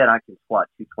 I bet I can squat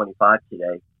 225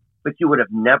 today. But you would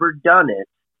have never done it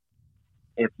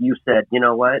if you said, you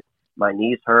know what, my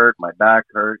knees hurt, my back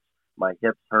hurts, my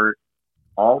hips hurt.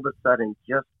 All of a sudden,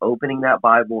 just opening that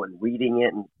Bible and reading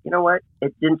it, and you know what,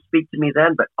 it didn't speak to me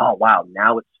then, but oh wow,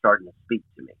 now it's starting to speak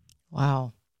to me.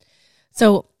 Wow.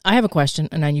 So I have a question,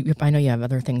 and I know you have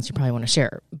other things you probably want to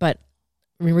share, but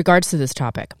in regards to this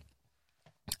topic,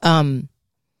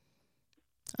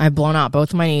 I've blown out both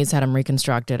of my knees, had them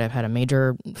reconstructed. I've had a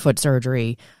major foot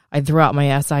surgery. I threw out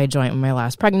my SI joint in my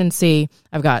last pregnancy.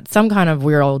 I've got some kind of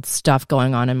weird old stuff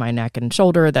going on in my neck and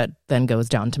shoulder that then goes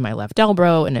down to my left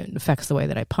elbow, and it affects the way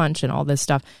that I punch and all this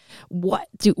stuff.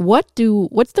 What's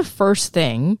the first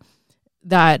thing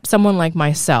that someone like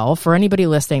myself or anybody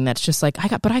listening that's just like,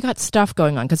 I got stuff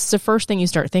going on? Because it's the first thing you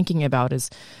start thinking about is,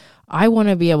 I want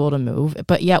to be able to move,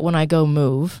 but yet when I go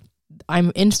move,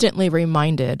 I'm instantly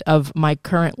reminded of my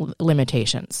current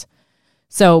limitations.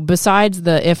 So besides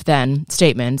the if-then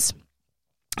statements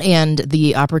and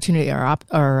the opportunity or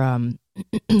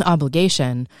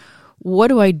obligation, what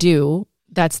do I do?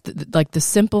 That's the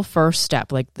simple first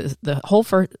step. Like the whole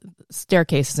first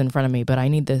staircase is in front of me, but I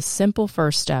need this simple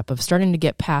first step of starting to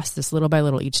get past this little by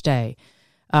little each day.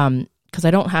 Because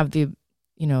I don't have the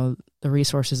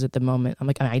resources at the moment. I'm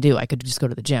like, I do. I could just go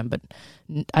to the gym, but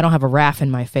I don't have a RAF in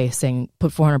my face saying,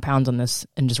 put 400 pounds on this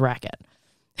and just rack it.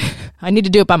 I need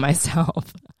to do it by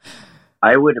myself.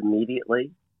 I would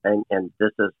immediately, and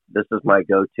this is my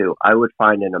go-to, I would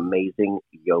find an amazing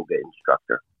yoga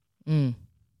instructor. Okay.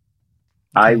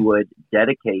 I would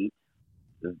dedicate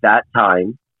that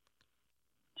time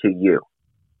to you.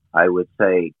 I would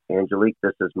say, Angelique,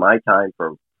 this is my time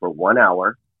for 1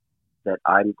 hour that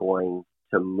I'm going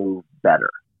to move better.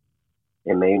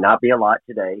 It may not be a lot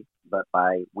today, but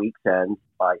by week's end,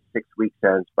 by 6 weeks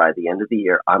end, by the end of the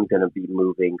year, I'm going to be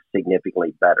moving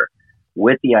significantly better,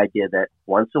 with the idea that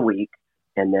once a week,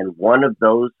 and then one of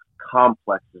those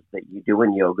complexes that you do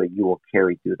in yoga, you will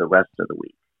carry through the rest of the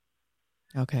week.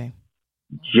 Okay.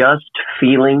 Just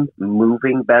feeling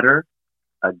moving better,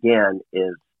 again,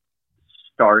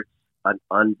 starts an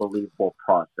unbelievable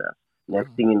process.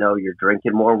 Next thing you know, you're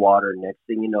drinking more water. Next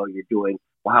thing you know, you're doing,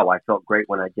 wow, I felt great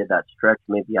when I did that stretch.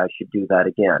 Maybe I should do that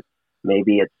again.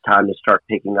 Maybe it's time to start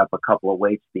picking up a couple of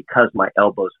weights because my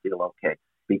elbows feel okay,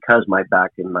 because my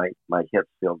back and my hips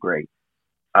feel great.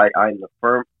 I'm a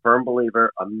firm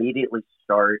believer, immediately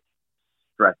start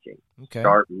stretching. Okay.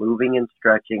 Start moving and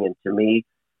stretching. And to me,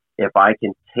 if I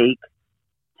can take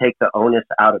the onus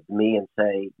out of me and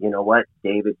say, you know what,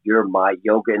 David, you're my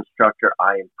yoga instructor.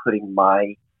 I am putting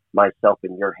myself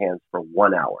in your hands for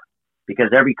 1 hour, because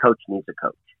every coach needs a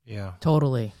coach. Yeah,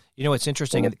 totally. You know, it's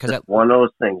interesting because one of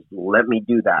those things. Let me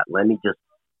do that. Let me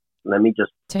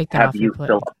just take that have you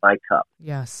fill up my cup.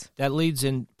 Yes, that leads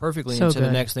in perfectly into the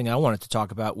next thing I wanted to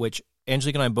talk about, which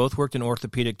Angelique and I both worked in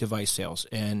orthopedic device sales,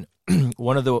 and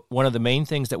one of the main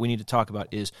things that we need to talk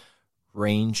about is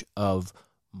range of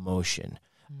motion.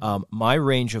 My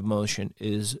range of motion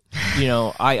is,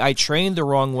 I trained the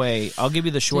wrong way. I'll give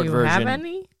you the short version. Do you have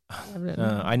any?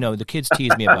 I know the kids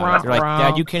tease me about it. They're like,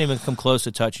 Dad, you can't even come close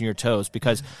to touching your toes,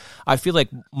 because I feel like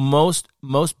most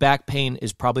back pain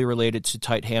is probably related to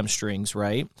tight hamstrings,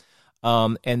 right?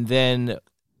 And then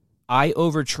I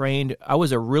overtrained. I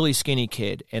was a really skinny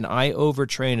kid, and I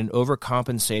overtrained and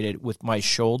overcompensated with my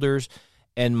shoulders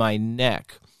and my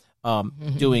neck,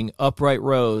 doing upright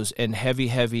rows and heavy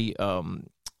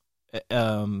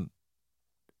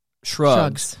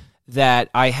shrugs that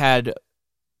I had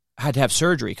to have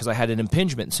surgery because I had an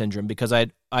impingement syndrome, because I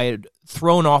had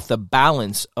thrown off the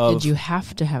balance of... Did you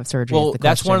have to have surgery? Well,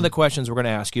 that's one of the questions we're going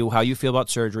to ask you, how you feel about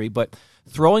surgery, but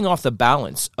throwing off the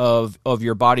balance of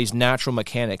your body's natural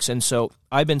mechanics. And so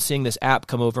I've been seeing this app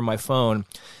come over my phone,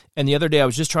 and the other day I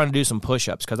was just trying to do some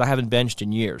push-ups because I haven't benched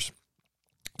in years.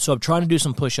 So I'm trying to do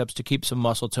some push-ups to keep some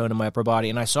muscle tone in my upper body,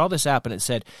 and I saw this app and it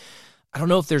said, I don't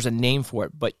know if there's a name for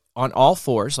it, but on all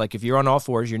fours, like if you're on all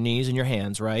fours, your knees and your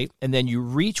hands, right? And then you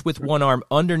reach with one arm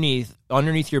underneath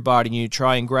your body, and you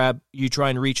try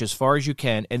and reach as far as you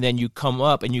can, and then you come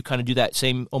up and you kind of do that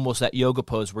same, almost that yoga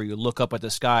pose where you look up at the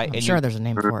sky. I'm sure there's a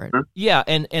name for it. Yeah,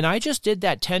 and I just did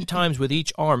that 10 times with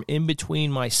each arm in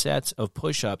between my sets of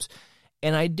push-ups,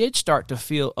 and I did start to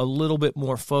feel a little bit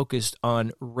more focused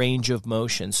on range of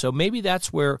motion. So maybe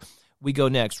that's where we go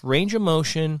next. Range of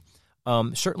motion.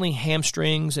 Certainly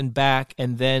hamstrings and back,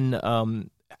 and then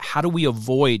how do we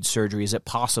avoid surgery? Is it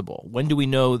possible? When do we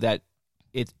know that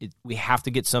we have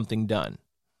to get something done?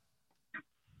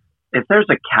 If there's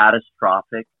a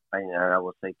catastrophic, I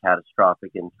will say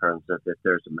catastrophic in terms of if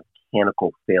there's a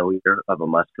mechanical failure of a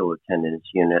musculotendinous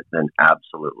unit, then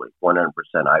absolutely, 100%.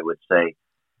 I would say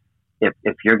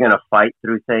if you're going to fight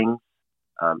through things,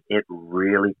 it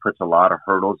really puts a lot of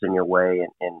hurdles in your way,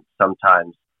 and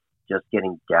sometimes just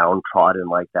getting downtrodden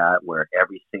like that, where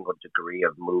every single degree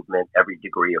of movement, every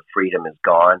degree of freedom is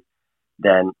gone,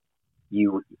 then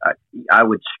I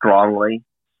would strongly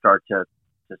start to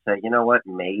say, you know what,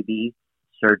 maybe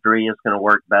surgery is going to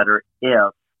work better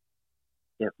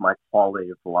if my quality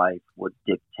of life would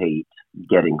dictate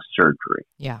getting surgery.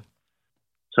 Yeah.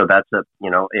 So that's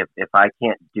if I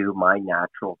can't do my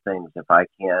natural things, if I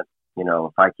can't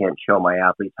show my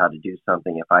athletes how to do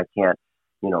something, if I can't,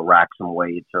 rack some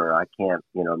weights, or I can't,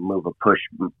 move a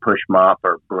push mop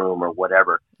or broom or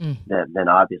whatever, then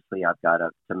obviously I've got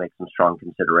to make some strong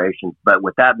considerations. But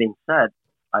with that being said,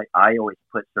 I always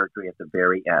put surgery at the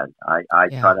very end. I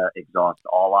try to exhaust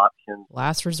all options.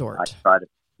 Last resort. I try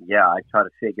to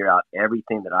figure out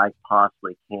everything that I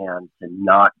possibly can to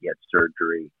not get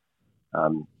surgery,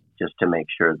 just to make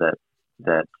sure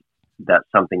that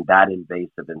something that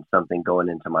invasive and something going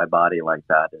into my body like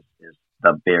that is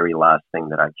the very last thing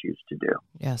that I choose to do.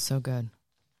 Yeah, so good.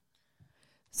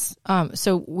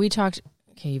 So we talked,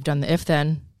 you've done the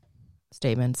if-then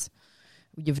statements.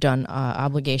 You've done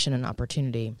obligation and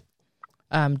opportunity.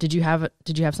 Did you have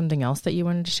something else that you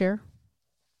wanted to share?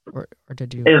 Or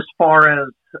did you? As far as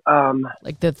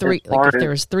like the three, like if there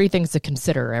was three things to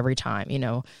consider every time,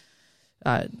 to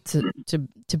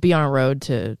be on a road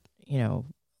to,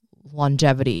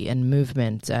 longevity and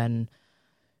movement and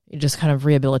just kind of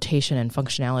rehabilitation and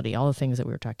functionality, all the things that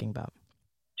we were talking about.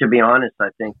 To be honest, I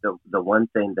think the one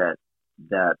thing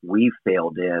that we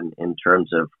failed in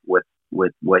terms of with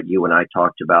what you and I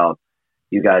talked about,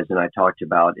 you guys and I talked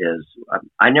about, is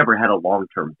I never had a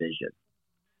long-term vision.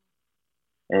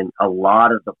 And a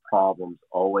lot of the problems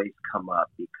always come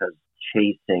up because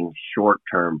chasing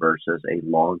short-term versus a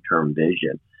long-term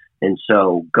vision. And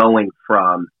so going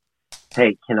from,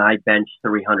 hey, can I bench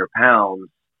 300 pounds?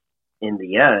 In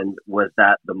the end, was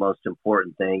that the most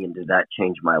important thing? And did that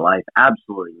change my life?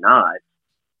 Absolutely not.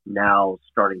 Now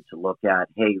starting to look at,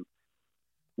 hey,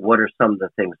 what are some of the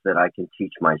things that I can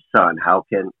teach my son? How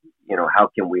can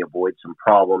we avoid some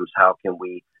problems? How can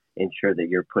we ensure that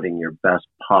you're putting your best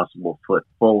possible foot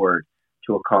forward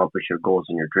to accomplish your goals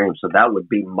and your dreams? So that would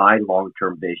be my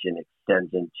long-term vision,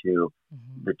 extends into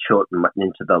the children,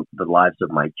 into the lives of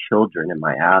my children and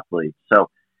my athletes. So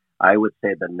I would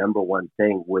say the number one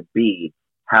thing would be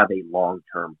have a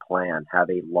long-term plan, have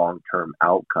a long-term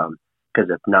outcome, because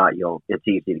if not, it's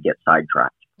easy to get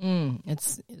sidetracked.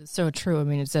 It's so true. I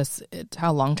mean, it's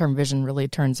how long-term vision really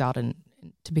turns out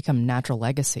to become natural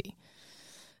legacy,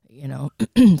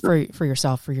 for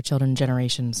yourself, for your children,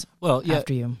 generations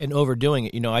after you. And overdoing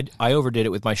it, I overdid it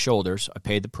with my shoulders. I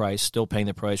paid the price, still paying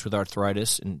the price with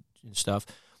arthritis and stuff.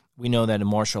 We know that in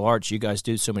martial arts, you guys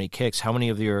do so many kicks. How many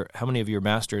of your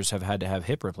masters have had to have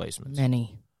hip replacements?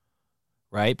 Many.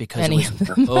 Right? Because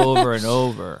it was over and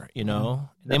over,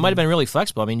 They might have been really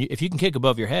flexible. I mean, if you can kick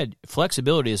above your head,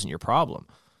 flexibility isn't your problem,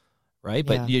 right?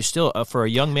 But you still, for a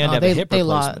young man to have a hip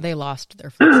replacement. They lost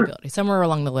their flexibility. Somewhere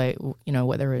along the way,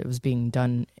 whether it was being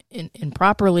done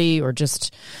improperly or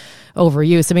just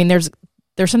overuse. I mean, there's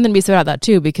something to be said about that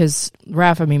too, because,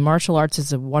 Raph, martial arts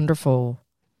is a wonderful,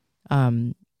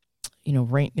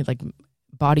 like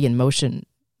body in motion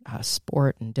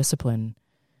sport and discipline.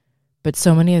 But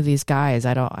so many of these guys,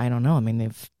 I don't know. I mean,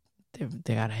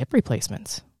 they got hip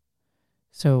replacements.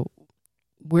 So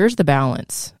where's the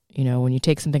balance? When you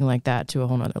take something like that to a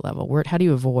whole nother level, how do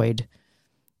you avoid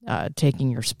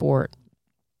taking your sport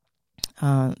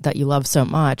that you love so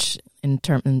much in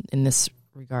this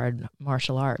regard,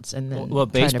 martial arts, and then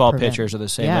baseball pitchers are the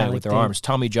same way with their arms.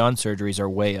 Tommy John surgeries are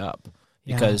way up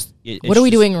because what are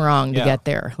we doing wrong to get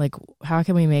there? Like, how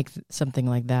can we make something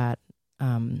like that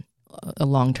a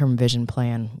long-term vision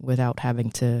plan without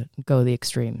having to go the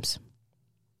extremes?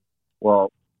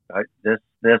 Well,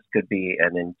 this could be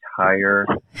an entire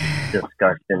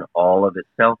discussion all of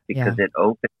itself, because it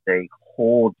opens a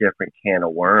whole different can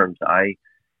of worms.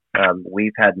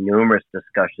 We've had numerous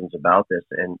discussions about this,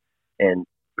 and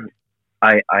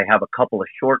I have a couple of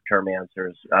short-term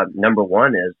answers. Number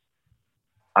one is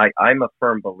I'm a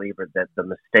firm believer that the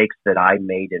mistakes that I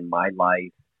made in my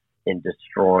life in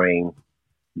destroying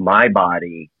my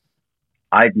body,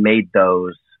 I've made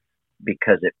those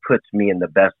because it puts me in the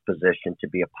best position to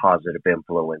be a positive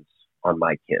influence on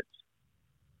my kids.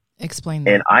 Explain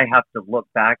that. And I have to look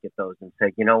back at those and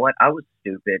say, you know what, I was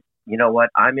stupid. You know what,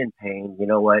 I'm in pain. You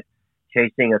know what,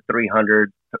 chasing a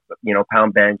 300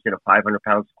 pound bench and a 500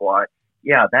 pound squat,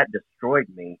 that destroyed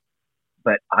me.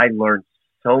 But I learned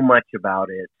so much about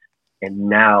it, and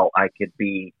now I could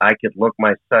look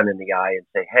my son in the eye and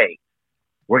say, hey,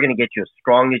 we're going to get you as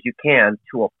strong as you can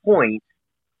to a point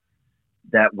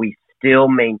that we still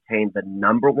maintain the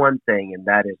number one thing, and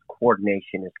that is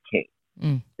coordination is king.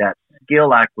 That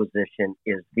skill acquisition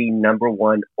is the number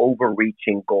one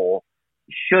overreaching goal,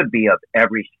 should be, of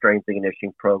every strength and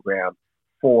conditioning program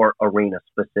for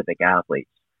arena-specific athletes.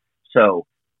 So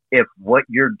if what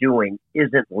you're doing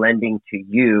isn't lending to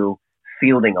you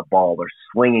fielding a ball or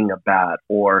swinging a bat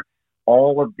or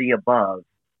all of the above,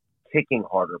 kicking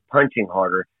harder, punching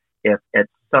harder, if at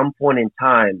some point in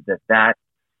time that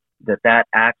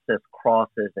axis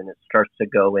crosses and it starts to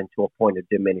go into a point of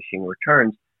diminishing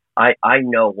returns, I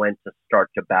know when to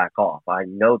start to back off. I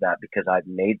know that because I've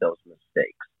made those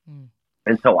mistakes.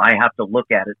 And so I have to look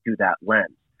at it through that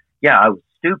lens. Yeah, I was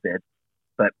stupid,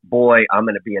 but boy, I'm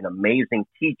going to be an amazing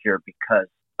teacher because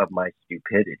of my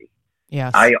stupidity.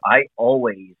 Yes. I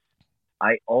always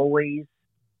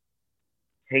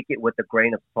take it with a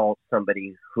grain of salt,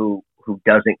 somebody who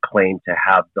doesn't claim to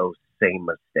have those same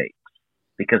mistakes,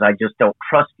 because I just don't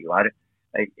trust you.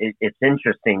 It's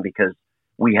interesting because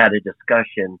we had a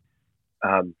discussion,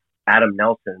 Adam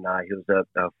Nelson and I, who's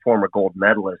a former gold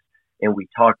medalist, and we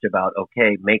talked about,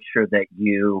 okay, make sure that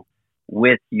you,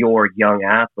 with your young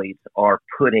athletes, are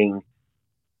putting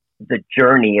the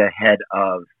journey ahead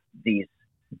of these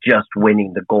just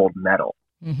winning the gold medal.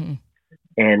 Mm-hmm.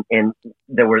 And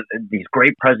there were these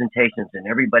great presentations, and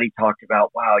everybody talked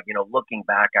about, wow, looking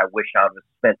back, I wish I would have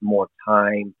spent more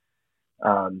time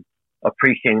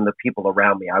appreciating the people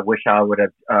around me. I wish I would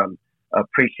have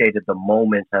appreciated the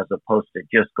moments as opposed to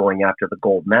just going after the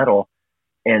gold medal.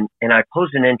 And I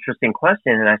posed an interesting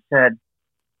question, and I said,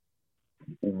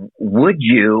 would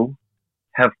you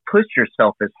have pushed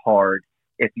yourself as hard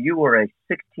if you were a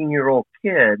 16-year-old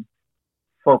kid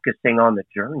focusing on the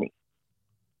journey?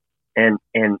 And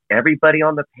everybody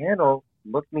on the panel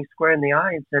looked me square in the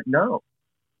eye and said no.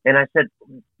 And I said,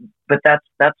 but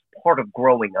that's part of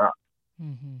growing up.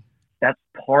 Mm-hmm. That's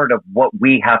part of what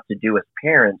we have to do as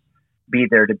parents, be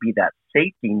there to be that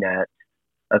safety net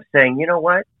of saying, you know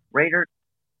what, Raider,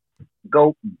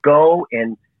 go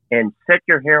and set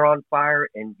your hair on fire,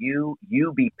 and you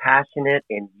be passionate,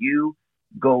 and you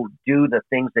go do the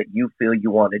things that you feel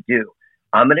you want to do.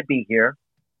 I'm going to be here.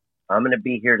 I'm going to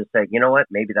be here to say, you know what,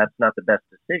 maybe that's not the best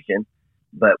decision,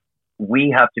 but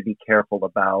we have to be careful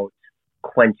about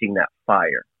quenching that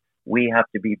fire. We have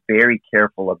to be very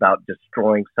careful about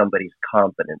destroying somebody's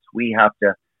confidence.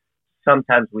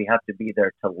 Sometimes we have to be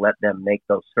there to let them make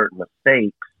those certain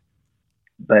mistakes.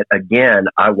 But again,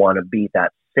 I want to be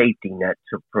that safety net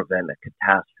to prevent a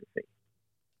catastrophe.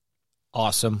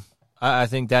 Awesome. I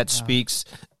think that speaks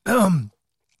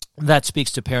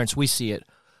to parents. We see it.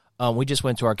 We just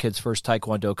went to our kids' first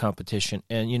Taekwondo competition,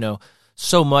 and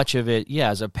so much of it,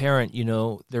 as a parent,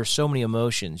 there's so many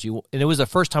emotions. And it was the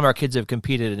first time our kids have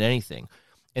competed in anything,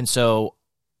 and so,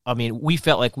 we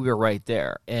felt like we were right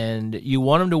there. And you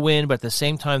want them to win, but at the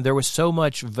same time, there was so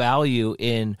much value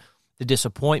in the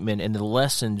disappointment and the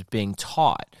lessons being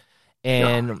taught.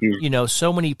 And,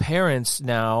 so many parents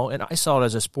now, and I saw it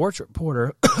as a sports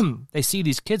reporter, they see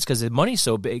these kids because the money's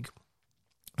so big.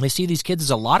 They see these kids as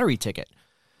a lottery ticket.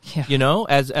 Yeah.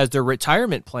 As their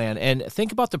retirement plan. And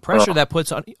think about the pressure that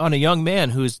puts on a young man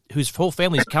whose whole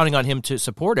family is counting on him to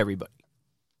support everybody.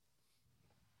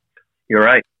 You're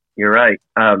right.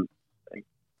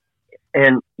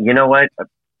 And you know what?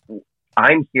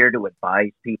 I'm here to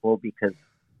advise people because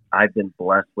I've been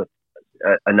blessed with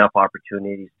enough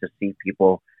opportunities to see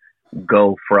people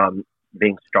go from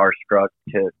being starstruck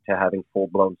to having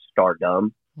full-blown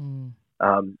stardom. And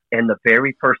the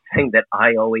very first thing that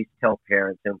I always tell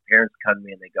parents, and parents come to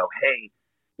me and they go, hey,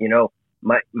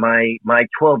 my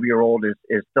 12-year-old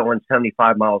is throwing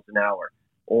 75 miles an hour,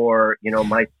 or,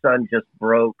 my son just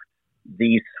broke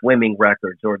these swimming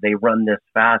records, or they run this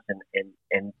fast and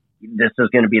this is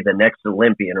going to be the next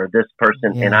Olympian, or this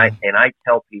person. Yeah. And I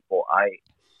tell people,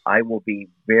 I will be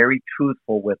very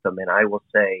truthful with them. And I will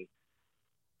say,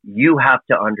 you have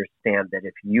to understand that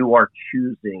if you are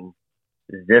choosing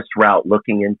this route,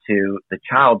 looking into the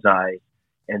child's eyes,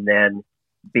 and then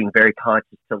being very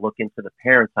conscious to look into the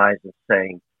parent's eyes and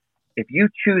saying, if you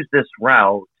choose this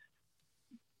route,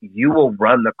 you will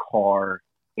run the car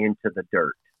into the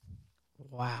dirt.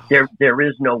 Wow. There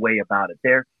is no way about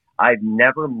it. I've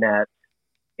never met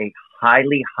a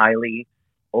highly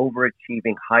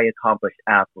overachieving, high accomplished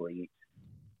athlete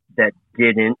that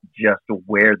didn't just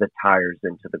wear the tires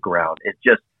into the ground.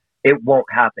 It won't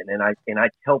happen. And I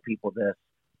tell people this.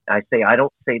 I say, I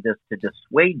don't say this to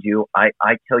dissuade you. I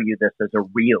tell you this as a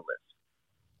realist.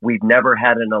 We've never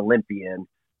had an Olympian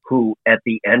who at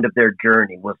the end of their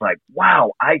journey was like,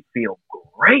 wow, I feel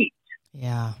great.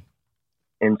 Yeah.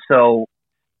 And so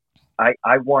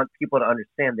I want people to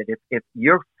understand that if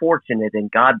you're fortunate and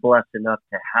God blessed enough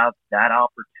to have that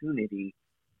opportunity,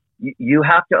 you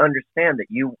have to understand that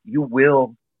you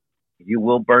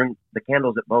will burn the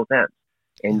candles at both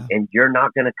ends, and you're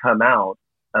not going to come out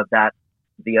of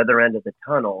the other end of the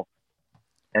tunnel.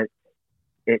 And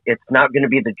it's not going to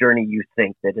be the journey you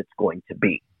think that it's going to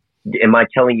be. Am I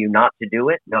telling you not to do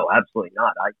it? No, absolutely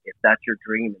not. If that's your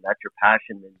dream and that's your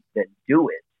passion, then do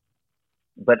it.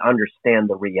 But understand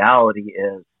the reality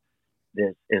is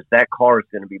that car is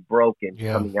going to be broken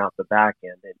coming out the back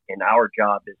end, and our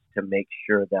job is to make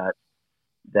sure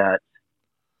that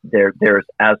there's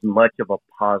as much of a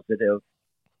positive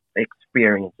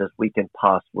experience as we can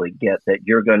possibly get. That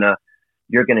you're gonna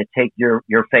take your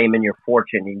fame and your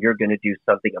fortune, and you're gonna do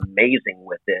something amazing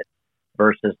with it,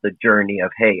 versus the journey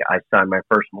of, hey, I signed my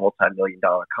first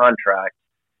multi-million-dollar contract,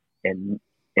 and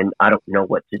I don't know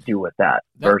what to do with that.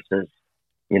 Versus,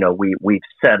 we've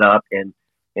set up and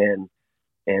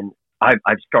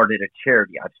I've started a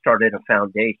charity. I've started a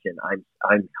foundation.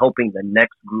 I'm helping the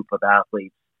next group of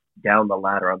athletes down the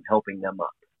ladder. I'm helping them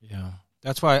up. Yeah,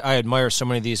 that's why I admire so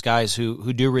many of these guys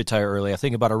who do retire early. I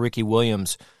think about a Ricky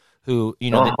Williams, who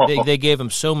they gave him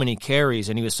so many carries,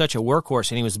 and he was such a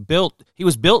workhorse, and he was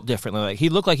built differently. Like, he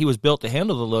looked like he was built to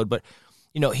handle the load, but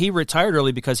he retired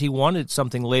early because he wanted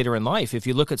something later in life. If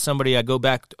you look at somebody, I go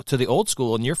back to the old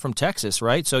school, and you're from Texas,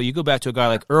 right? So you go back to a guy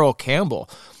like Earl Campbell.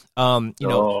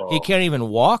 He can't even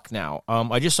walk now.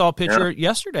 I just saw a picture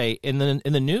yesterday in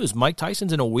the news. Mike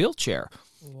Tyson's in a wheelchair.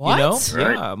 What?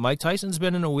 Right. Yeah, Mike Tyson's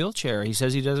been in a wheelchair. He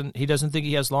says he doesn't think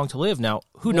he has long to live. Now,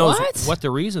 who knows what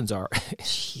the reasons are?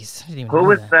 Jeez, I didn't even Who know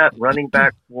was that running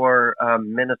back for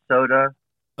Minnesota?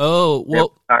 Oh,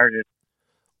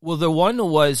 well, the one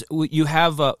was you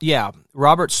have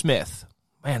Robert Smith.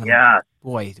 Man,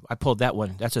 boy, I pulled that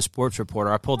one. That's a sports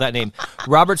reporter. I pulled that name.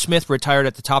 Robert Smith retired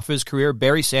at the top of his career.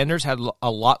 Barry Sanders had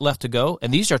a lot left to go,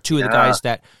 and these are two of the guys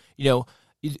that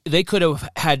they could have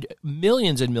had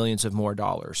millions and millions of more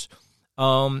dollars.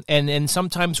 And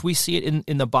sometimes we see it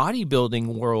in the bodybuilding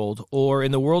world or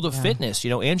in the world of fitness.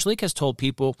 Angelique has told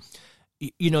people,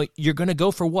 you're going to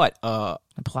go for what? A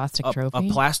plastic trophy?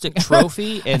 A plastic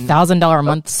trophy. And $1,000 a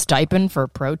month stipend for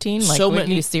protein? Like, are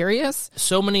you serious?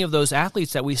 So many of those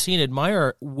athletes that we see and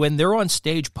admire, when they're on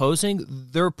stage posing,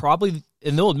 they're probably,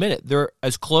 and they'll admit it, they're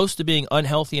as close to being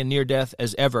unhealthy and near death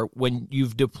as ever when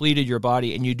you've depleted your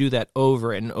body, and you do that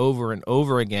over and over and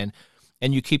over again,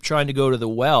 and you keep trying to go to the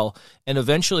well, and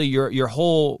eventually your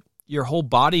whole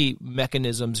body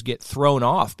mechanisms get thrown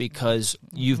off because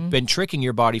you've been tricking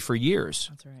your body for years.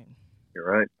 That's right. You're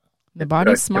right. The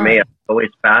body's smart. To me, I'm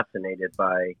always fascinated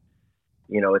by,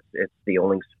 it's the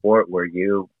only sport where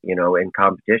in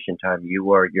competition time,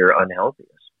 you are your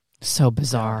unhealthiest. So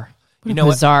bizarre. What a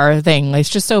bizarre thing. It's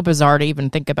just so bizarre to even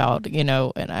think about, and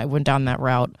I went down that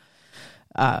route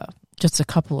just a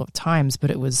couple of times, but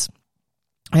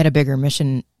I had a bigger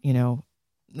mission,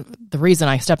 the reason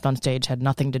I stepped on stage had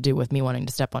nothing to do with me wanting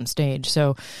to step on stage.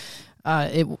 So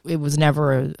it was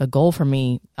never a goal for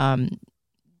me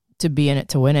to be in it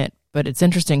to win it. But it's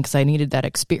interesting because I needed that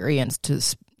experience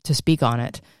to speak on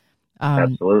it.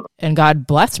 Absolutely. And God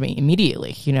blessed me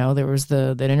immediately. There was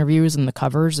the interviews and the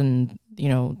covers and,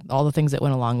 all the things that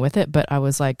went along with it. But I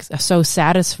was like so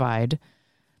satisfied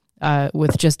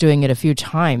with just doing it a few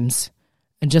times,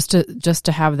 and just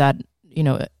to have that,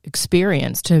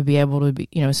 experience to be able to be,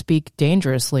 speak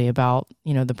dangerously about,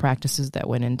 the practices that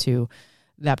went into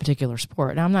that particular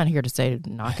sport. And I'm not here to say to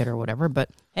knock it or whatever, but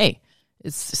hey,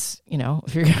 it's just,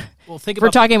 if we're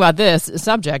talking about this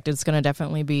subject, it's going to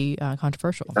definitely be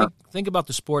controversial. Think about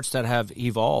the sports that have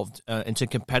evolved into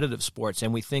competitive sports,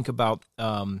 and we think about,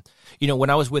 when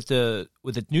I was with the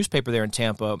newspaper there in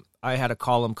Tampa, I had a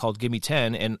column called Give Me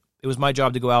 10, and it was my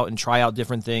job to go out and try out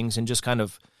different things and just kind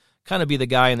of be the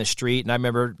guy in the street. And I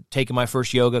remember taking my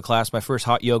first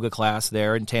hot yoga class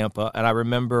there in Tampa, and I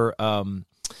remember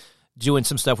doing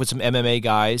some stuff with some MMA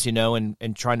guys,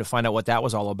 and trying to find out what that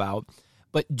was all about.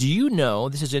 But do you know,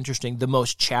 this is interesting, the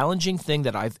most challenging thing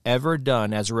that I've ever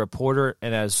done as a reporter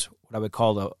and as what I would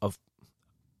call a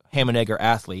ham and egger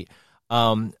athlete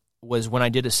was when I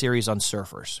did a series on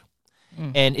surfers.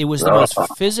 And it was the most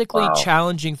physically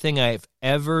challenging thing I've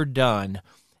ever done.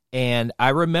 And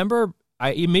I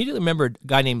immediately remember a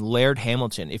guy named Laird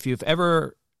Hamilton. If you've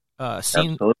ever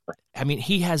seen, Absolutely.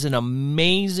 He has an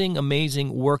amazing,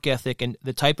 amazing work ethic and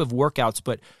the type of workouts.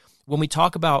 But when we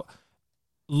talk about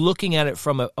looking at it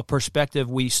from a perspective,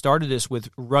 we started this with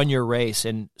Run Your Race,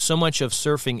 and so much of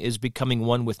surfing is becoming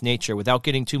one with nature. Without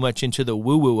getting too much into the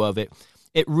woo-woo of it,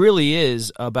 It really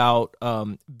is about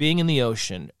being in the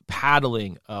ocean,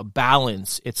 paddling,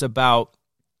 balance. It's about,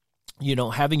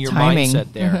 having your Timing.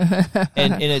 mindset there.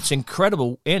 and it's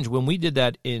incredible. Ange, when we did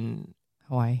that in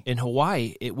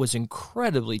Hawaii, it was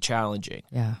incredibly challenging.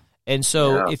 Yeah. And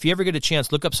so if you ever get a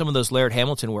chance, look up some of those Laird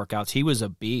Hamilton workouts. He was a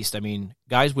beast. I mean,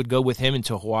 guys would go with him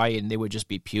into Hawaii and they would just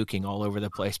be puking all over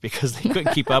the place because they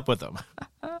couldn't keep up with him.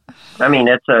 I mean,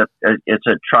 it's a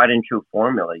tried and true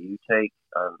formula. You take,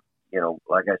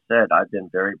 like I said, I've been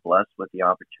very blessed with the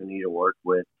opportunity to work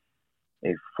with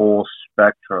a full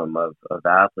spectrum of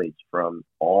athletes from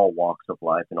all walks of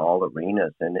life and all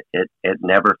arenas. And it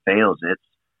never fails.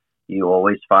 You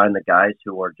always find the guys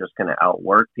who are just going to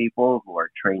outwork people, who are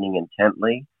training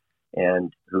intently,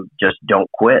 and who just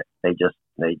don't quit.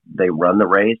 They run the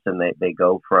race, and they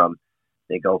go from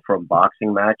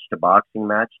boxing match to boxing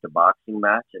match to boxing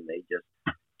match, and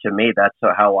to me, that's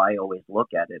how I always look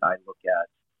at it. I look at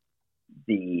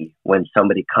when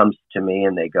somebody comes to me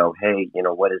and they go, hey,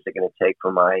 what is it going to take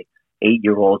for my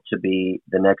 8-year-old to be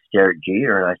the next Derek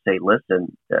Jeter? And I say,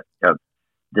 listen,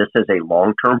 this is a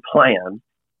long-term plan.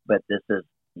 But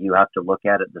you have to look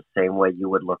at it the same way you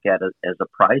would look at it as a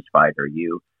prize fighter.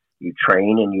 You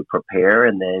train and you prepare,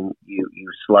 and then you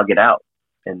slug it out.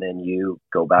 And then you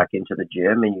go back into the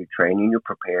gym and you train and you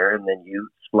prepare, and then you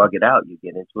slug it out. You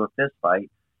get into a fist fight,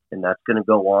 and that's going to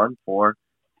go on for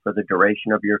the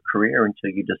duration of your career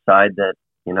until you decide that,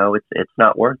 it's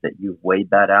not worth it. You've weighed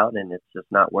that out, and it's just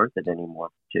not worth it anymore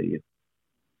to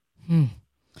you.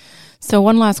 So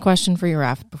one last question for you,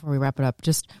 Raph, before we wrap it up.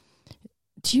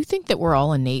 Do you think that we're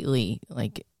all innately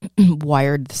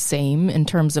wired the same in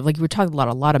terms of we're talking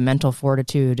a lot of mental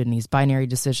fortitude and these binary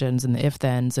decisions and the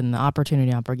if-thens and the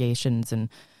opportunity obligations and,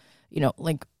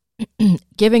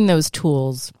 giving those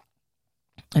tools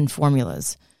and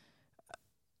formulas?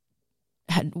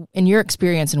 In your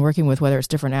experience in working with whether it's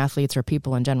different athletes or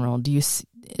people in general,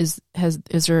 is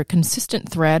there a consistent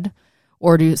thread,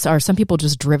 or are some people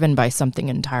just driven by something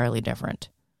entirely different,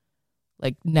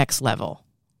 like next level?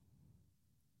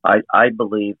 I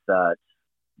believe that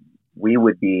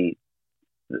the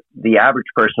average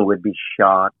person would be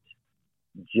shocked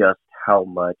just how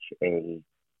much a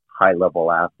high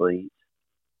level athlete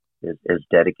is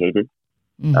dedicated.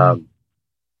 Mm-hmm.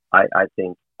 I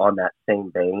think on that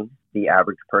same vein, the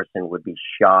average person would be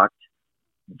shocked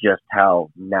just how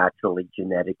naturally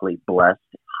genetically blessed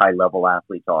high level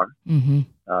athletes are. Mm-hmm.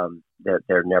 That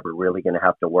they're never really going to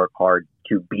have to work hard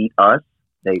to beat us.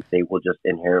 They will just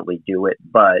inherently do it.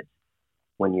 But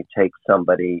when you take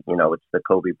somebody, it's the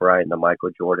Kobe Bryant, the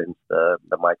Michael Jordans, the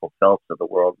Michael Phelps of the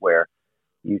world, where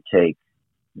you take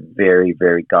very,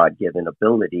 very God-given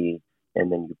ability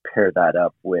and then you pair that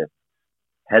up with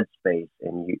headspace,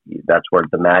 and that's where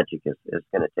the magic is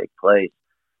going to take place.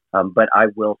 But I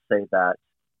will say that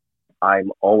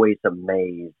I'm always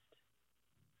amazed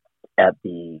at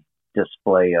the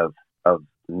display of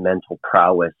mental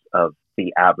prowess of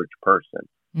the average person,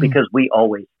 because we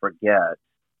always forget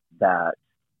that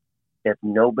if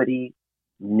nobody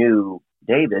knew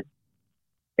David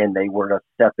and they were to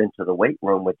step into the weight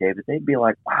room with David, they'd be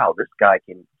like, wow, this guy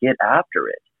can get after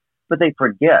it. But they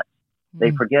forget.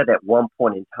 They forget at one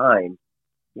point in time,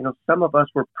 some of us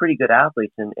were pretty good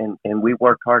athletes and we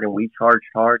worked hard and we charged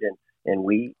hard and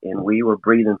we were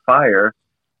breathing fire.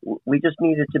 We just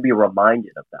needed to be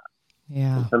reminded of that.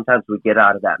 Yeah. And sometimes we get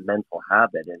out of that mental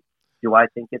habit. And do I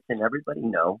think it's in everybody?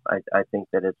 No. I think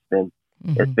that it's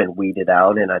been weeded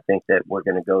out, and I think that we're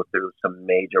going to go through some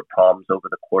major problems over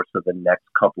the course of the next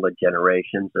couple of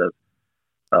generations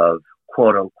of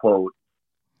quote unquote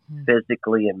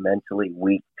physically and mentally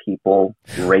weak people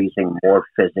raising more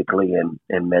physically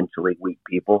and mentally weak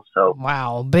people. So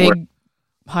wow, big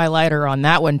highlighter on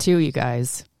that one too, you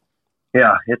guys.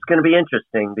 Yeah, it's going to be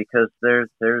interesting because there's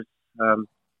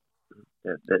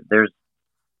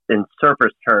in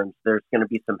surface terms, there's going to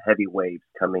be some heavy waves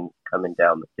coming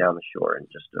down the shore in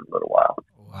just a little while.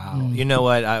 Wow, you know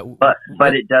what?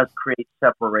 But it does create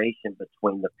separation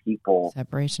between the people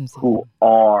who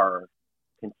are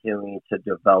continuing to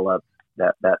develop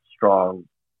that strong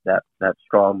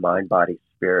mind, body,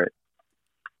 spirit,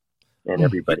 and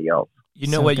everybody else. You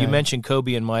know what? You mentioned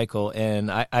Kobe and Michael, and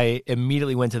I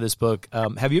immediately went to this book.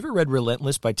 Have you ever read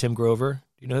Relentless by Tim Grover?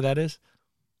 Do you know who that is?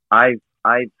 I've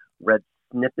read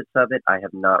snippets of it. I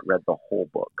have not read the whole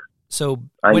book. So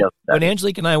when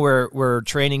Angelique and I were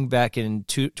training back in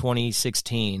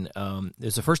 2016, it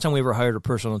was the first time we ever hired a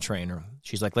personal trainer.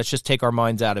 She's like, let's just take our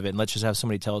minds out of it and let's just have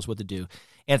somebody tell us what to do.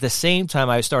 And at the same time,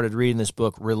 I started reading this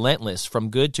book, Relentless, From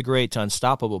Good to Great to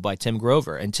Unstoppable by Tim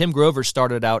Grover. And Tim Grover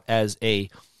started out as a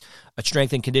a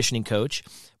strength and conditioning coach,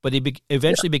 but he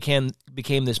eventually became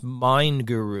this mind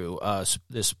guru,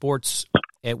 this sports,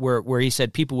 where he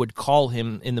said people would call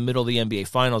him in the middle of the NBA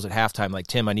Finals at halftime, like,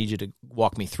 Tim, I need you to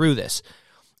walk me through this.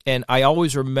 And I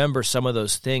always remember some of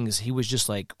those things. He was just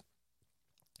like,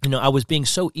 I was being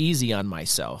so easy on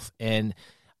myself. And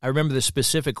I remember the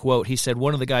specific quote. He said,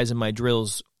 one of the guys in my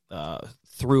drills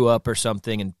threw up or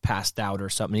something and passed out or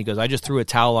something. He goes, I just threw a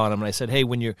towel on him. And I said, hey,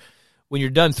 when you're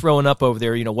done throwing up over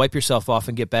there, wipe yourself off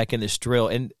and get back in this drill.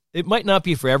 And it might not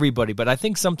be for everybody, but I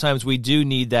think sometimes we do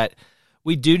need that.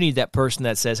 We do need that person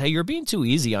that says, hey, you're being too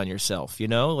easy on yourself.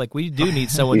 Like we do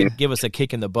need someone to give us a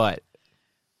kick in the butt.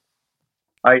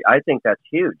 I think that's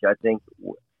huge. I think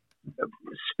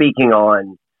speaking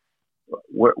on,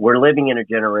 we're living in a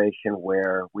generation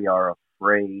where we are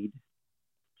afraid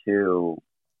to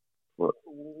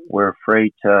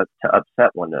upset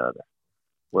one another.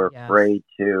 We're afraid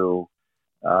to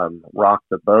rock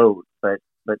the boat. But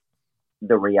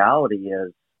the reality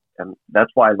is, and that's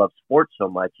why I love sports so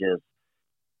much, is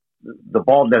the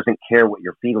ball doesn't care what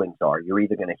your feelings are. You're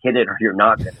either going to hit it or you're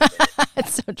not going to hit it.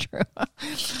 It's so true.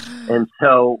 And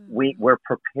so we're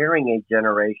preparing a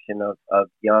generation of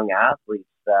young athletes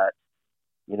that,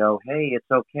 hey, it's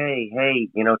okay. Hey,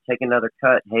 take another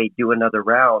cut. Hey, do another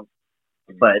round.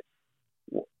 But,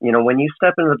 when you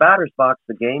step into the batter's box,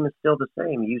 the game is still the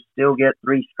same. You still get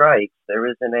 3 strikes. There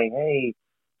isn't hey,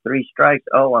 3 strikes.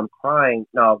 Oh, I'm crying.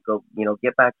 No, I'll go,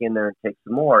 get back in there and take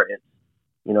some more. It's,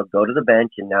 go to the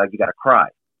bench and now you got to cry.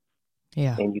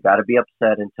 Yeah. And you got to be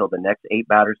upset until the next 8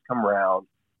 batters come around.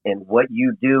 And what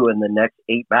you do in the next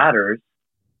 8 batters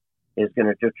is going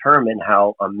to determine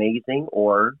how amazing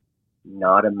or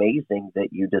not amazing that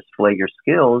you display your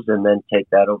skills, and then take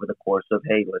that over the course of,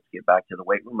 hey, let's get back to the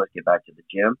weight room. Let's get back to the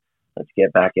gym. Let's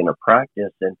get back into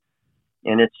practice. And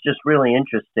it's just really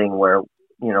interesting where,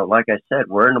 like I said,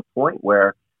 we're in a point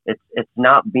where it's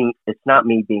not me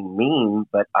being mean,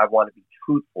 but I want to be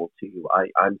truthful to you.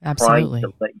 I'm Absolutely.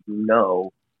 trying to let you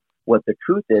know what the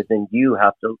truth is, and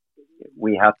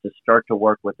we have to start to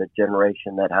work with a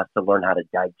generation that has to learn how to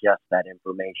digest that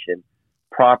information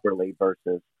properly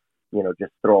versus,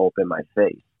 just throw up in my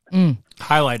face.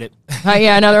 Highlight it.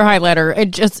 Yeah, another highlighter.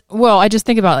 I just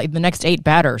think about the next 8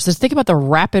 batters. Just think about the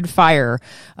rapid fire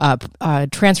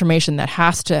transformation that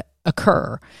has to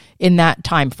occur in that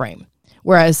time frame.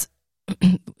 Whereas,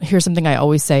 here's something I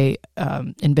always say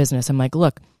in business. I'm like,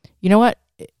 look, you know what?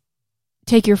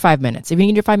 Take your 5 minutes. If you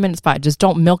need your 5 minutes, fine. Just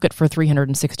don't milk it for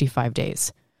 365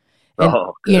 days.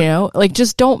 And,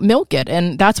 just don't milk it.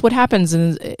 And that's what happens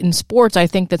in sports. I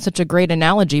think that's such a great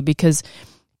analogy because,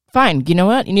 fine, you know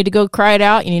what? You need to go cry it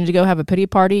out. You need to go have a pity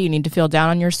party. You need to feel down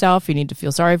on yourself. You need to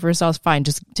feel sorry for yourself. Fine,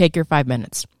 just take your 5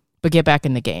 minutes. But get back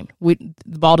in the game. The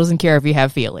ball doesn't care if you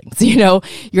have feelings.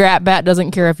 Your at-bat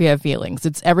doesn't care if you have feelings.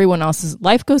 It's everyone else's.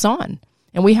 Life goes on.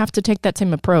 And we have to take that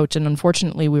same approach. And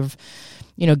unfortunately, we've,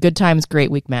 good times, great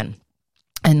weak men.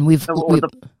 And we've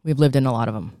lived in a lot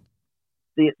of them.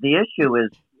 The issue is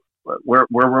we're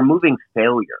removing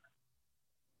failure.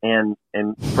 And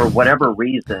for whatever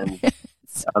reason,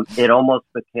 it almost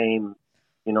became,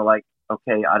 like,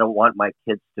 okay, I don't want my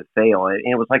kids to fail. And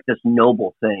it was like this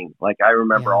noble thing. Like I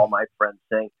remember all my friends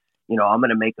saying, I'm going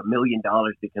to make $1 million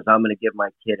because I'm going to give my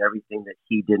kid everything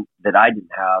that I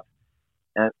didn't have.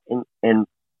 And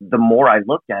the more I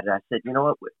looked at it, I said, you know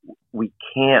what, we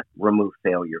can't remove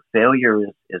failure. Failure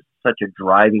is such a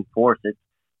driving force. It's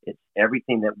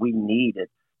everything that we need.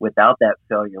 Without that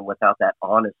failure and without that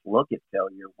honest look at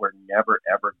failure, we're never,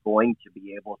 ever going to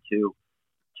be able to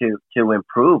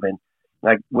improve. And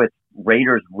like with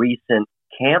Raiders' recent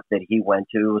camp that he went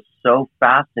to, it was so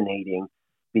fascinating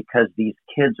because these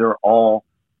kids are all,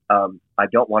 I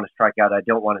don't want to strike out. I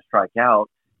don't want to strike out.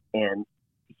 And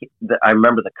I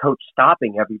remember the coach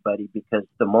stopping everybody because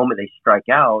the moment they strike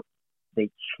out, they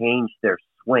change their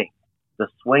swing. The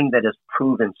swing that is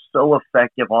proven so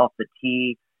effective off the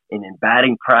tee and in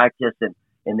batting practice, and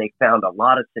they found a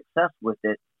lot of success with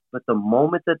it. But the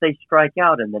moment that they strike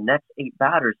out in the next 8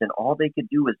 batters, and all they could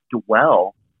do is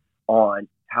dwell on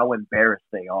how embarrassed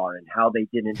they are and how they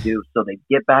didn't do. So they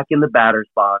get back in the batter's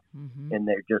box, and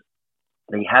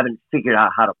they haven't figured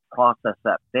out how to process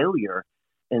that failure.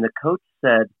 And the coach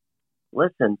said,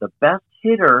 listen, the best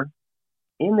hitter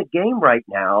in the game right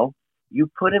now, you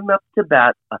put him up to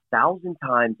bat 1,000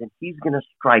 times and he's going to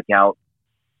strike out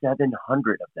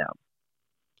 700 of them.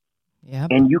 Yep.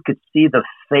 And you could see the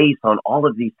face on all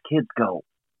of these kids go,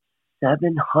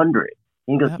 700.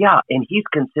 And he goes, yeah, and he's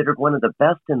considered one of the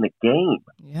best in the game.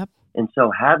 Yep. And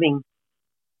so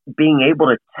being able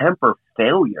to temper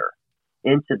failure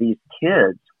into these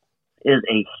kids is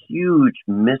a huge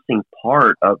missing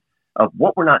part of of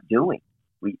what we're not doing.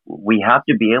 We have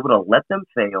to be able to let them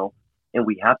fail, and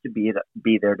we have to be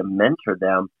there to mentor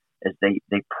them as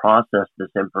they process this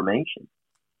information.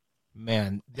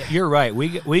 Man, you're right. We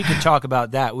could talk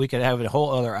about that. We could have a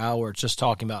whole other hour just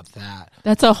talking about that.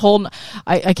 That's a whole.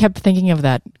 I kept thinking of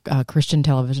that Christian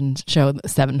television show,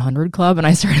 700 Club, and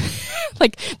I started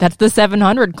like, that's the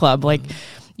 700 Club. Like,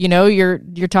 you know,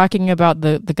 you're talking about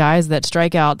the guys that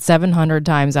strike out 700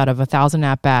 times out of 1,000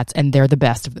 at bats, and they're the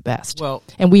best of the best. Well,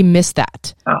 and we miss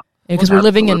that. Oh. Because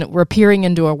we're peering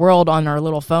into a world on our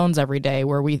little phones every day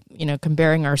where we,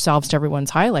 comparing ourselves to everyone's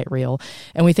highlight reel,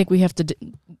 and we think we have to,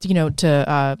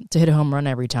 to hit a home run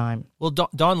every time. Well,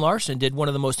 Don Larson did one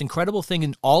of the most incredible things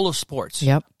in all of sports.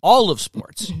 Yep. All of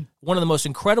sports. One of the most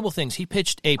incredible things. He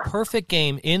pitched a perfect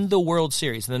game in the World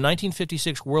Series, in the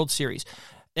 1956 World Series.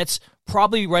 That's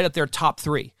probably right up there, top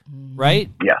 3, right?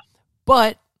 Yeah.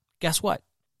 But guess what?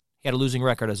 He had a losing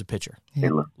record as a pitcher. Yeah.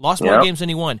 Lost more games than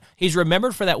he won. He's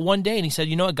remembered for that one day, and he said,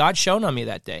 you know what, God shone on me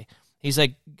that day. He's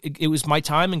like, it was my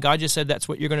time, and God just said, that's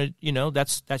what you're going to,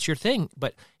 that's your thing.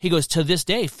 But he goes, to this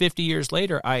day, 50 years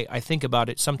later, I think about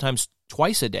it sometimes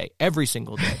twice a day, every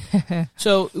single day.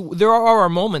 So there are our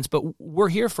moments, but we're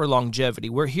here for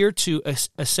longevity. We're here to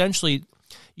essentially,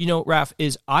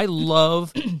 Raph,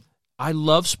 I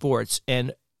love sports,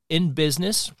 and in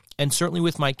business, and certainly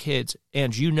with my kids,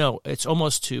 and it's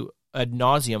almost to ad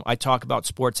nauseum. I talk about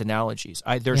sports analogies.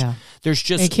 There's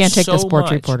just you can't take so the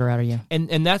sports much. Reporter out of you,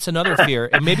 and that's another fear.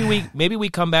 And maybe we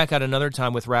come back at another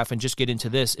time with Raph and just get into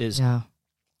this. Is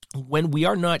when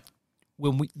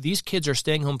these kids are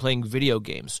staying home playing video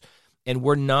games, and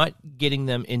we're not getting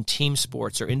them in team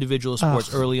sports or individual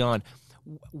sports early on.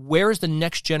 Where is the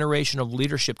next generation of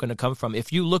leadership going to come from?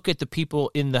 If you look at the people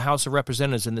in the House of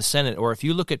Representatives and the Senate, or if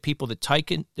you look at people, the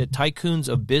tycoons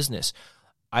of business,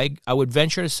 I would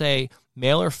venture to say,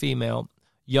 male or female,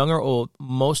 young or old,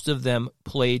 most of them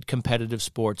played competitive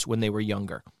sports when they were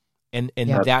younger. And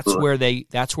that's where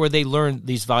they learn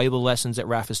these valuable lessons that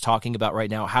Raph is talking about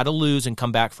right now, how to lose and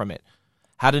come back from it,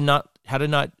 how to not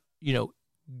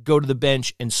go to the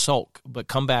bench and sulk, but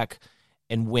come back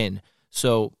and win.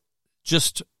 So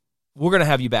we're going to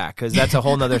have you back, because that's a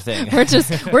whole nother thing. we're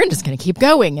just going to keep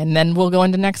going, and then we'll go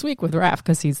into next week with Raph,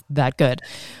 because he's that good.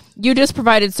 You just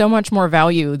provided so much more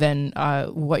value than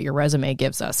what your resume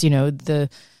gives us. The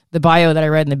bio that I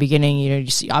read in the beginning, you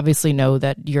obviously know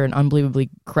that you're an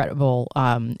unbelievably credible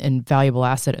and valuable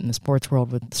asset in the sports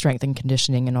world with strength and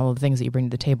conditioning and all the things that you bring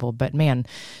to the table. But man,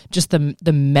 just the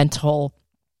mental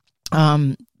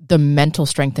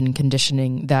strength and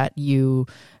conditioning that you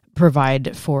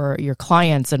provide for your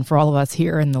clients and for all of us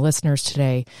here and the listeners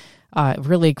today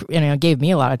really gave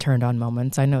me a lot of turned on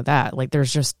moments. I know that, like,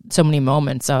 there's just so many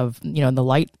moments of the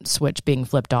light switch being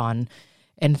flipped on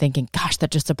and thinking, gosh,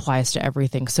 that just applies to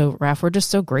everything. So Raph, we're just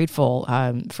so grateful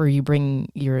for you bringing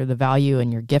the value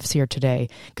and your gifts here today,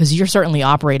 because you're certainly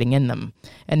operating in them.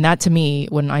 And that, to me,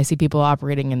 when I see people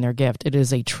operating in their gift, it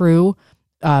is a true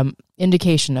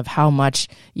indication of how much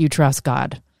you trust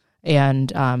God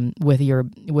and with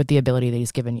the ability that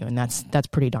He's given you, and that's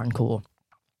pretty darn cool.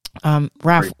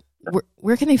 Raph,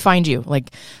 where can they find you?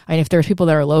 Like, if there's people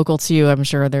that are local to you, I'm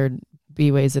sure there'd be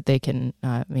ways that they can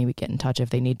maybe get in touch if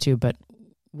they need to. But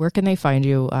where can they find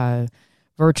you,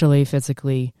 virtually,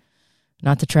 physically?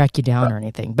 Not to track you down or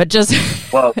anything, but just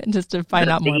just to find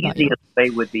out more about you. The easiest way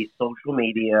would be social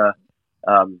media.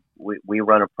 We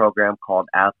run a program called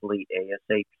Athlete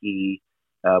ASAP.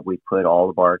 We put all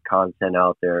of our content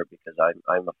out there because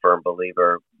I'm a firm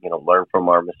believer, learn from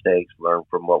our mistakes, learn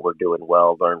from what we're doing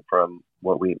well, learn from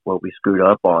what we screwed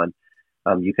up on.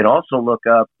 You can also look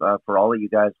up for all of you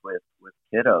guys with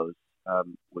kiddos.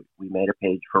 We made a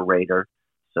page for Raider,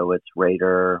 so it's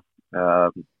Raider,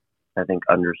 I think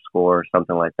 _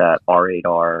 something like that,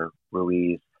 R8R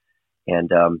Ruiz,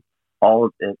 and all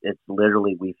of it. It's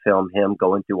literally, we film him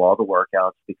going through all the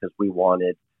workouts because we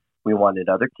wanted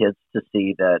other kids to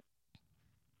see that,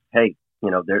 hey,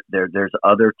 there's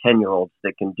other 10-year-olds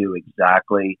that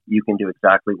you can do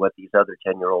exactly what these other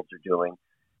 10-year-olds are doing.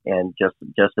 And just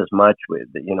as much with,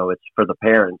 it's for the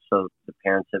parents. So the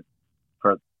parents have,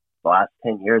 for the last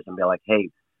 10 years, and be like, hey,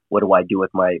 what do I do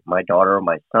with my daughter or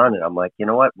my son? And I'm like, you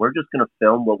know what? We're just going to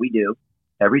film what we do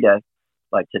every day.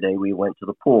 Like today we went to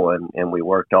the pool and we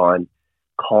worked on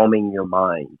calming your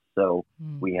mind. So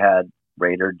we had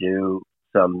Raider do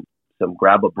some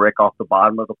grab a brick off the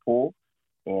bottom of the pool.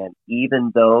 And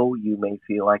even though you may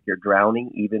feel like you're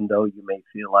drowning, even though you may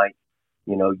feel like,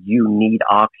 you need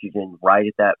oxygen right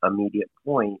at that immediate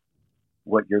point,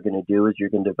 what you're going to do is you're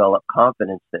going to develop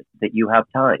confidence that you have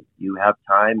time. You have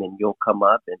time, and you'll come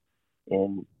up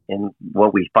and And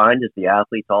what we find is the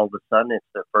athletes, all of a sudden, it's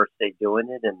their first day doing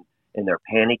it, and they're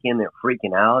panicking, they're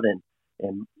freaking out, and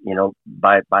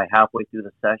by halfway through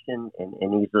the session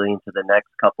and easily into the next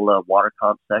couple of water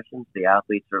comp sessions, the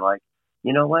athletes are like,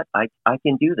 you know what, I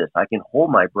can do this. I can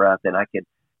hold my breath, and I can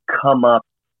come up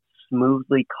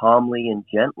smoothly, calmly, and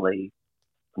gently,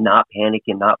 not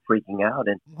panicking, not freaking out.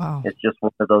 And wow. It's just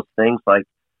one of those things, like,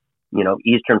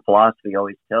 Eastern philosophy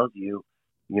always tells you,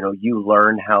 you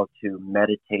learn how to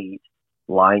meditate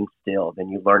lying still, then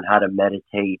you learn how to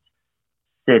meditate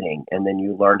sitting, and then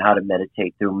you learn how to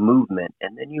meditate through movement,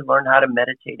 and then you learn how to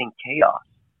meditate in chaos.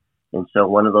 And so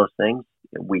one of those things,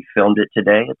 we filmed it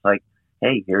today. It's like,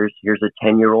 hey, here's a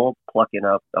 10-year-old plucking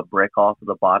up a brick off of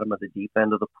the bottom of the deep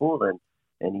end of the pool, and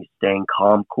he's staying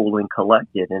calm, cool, and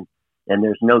collected. And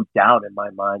there's no doubt in my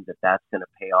mind that that's going to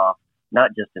pay off,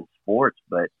 not just in sports,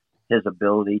 but his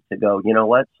ability to go, you know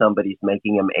what, somebody's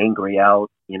making him angry out,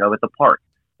 at the park,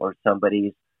 or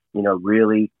somebody's,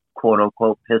 really, quote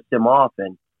unquote, pissed him off.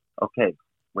 And okay,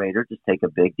 Raider, just take a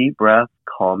big deep breath,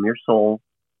 calm your soul.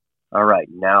 All right,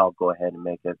 now go ahead and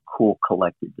make a cool,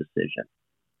 collected decision.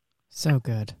 So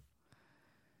good.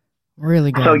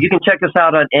 Really good. So you can check us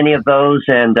out on any of those,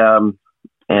 and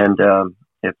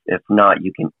if not,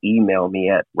 you can email me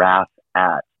at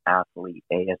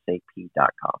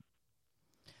raf@athleteasap.com.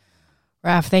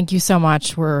 Raf, thank you so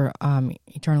much. We're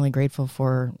eternally grateful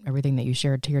for everything that you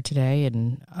shared here today,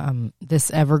 and this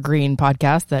evergreen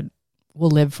podcast that will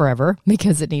live forever,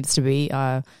 because it needs to be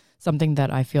something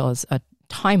that I feel is a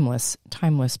timeless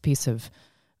piece of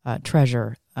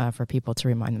treasure for people to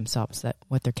remind themselves that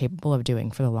what they're capable of doing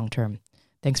for the long term.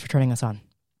 Thanks for turning us on.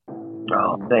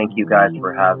 Oh, thank you guys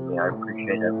for having me. I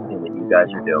appreciate everything that you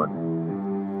guys are doing.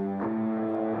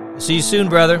 See you soon,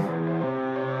 brother.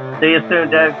 See you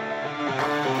soon, Dave.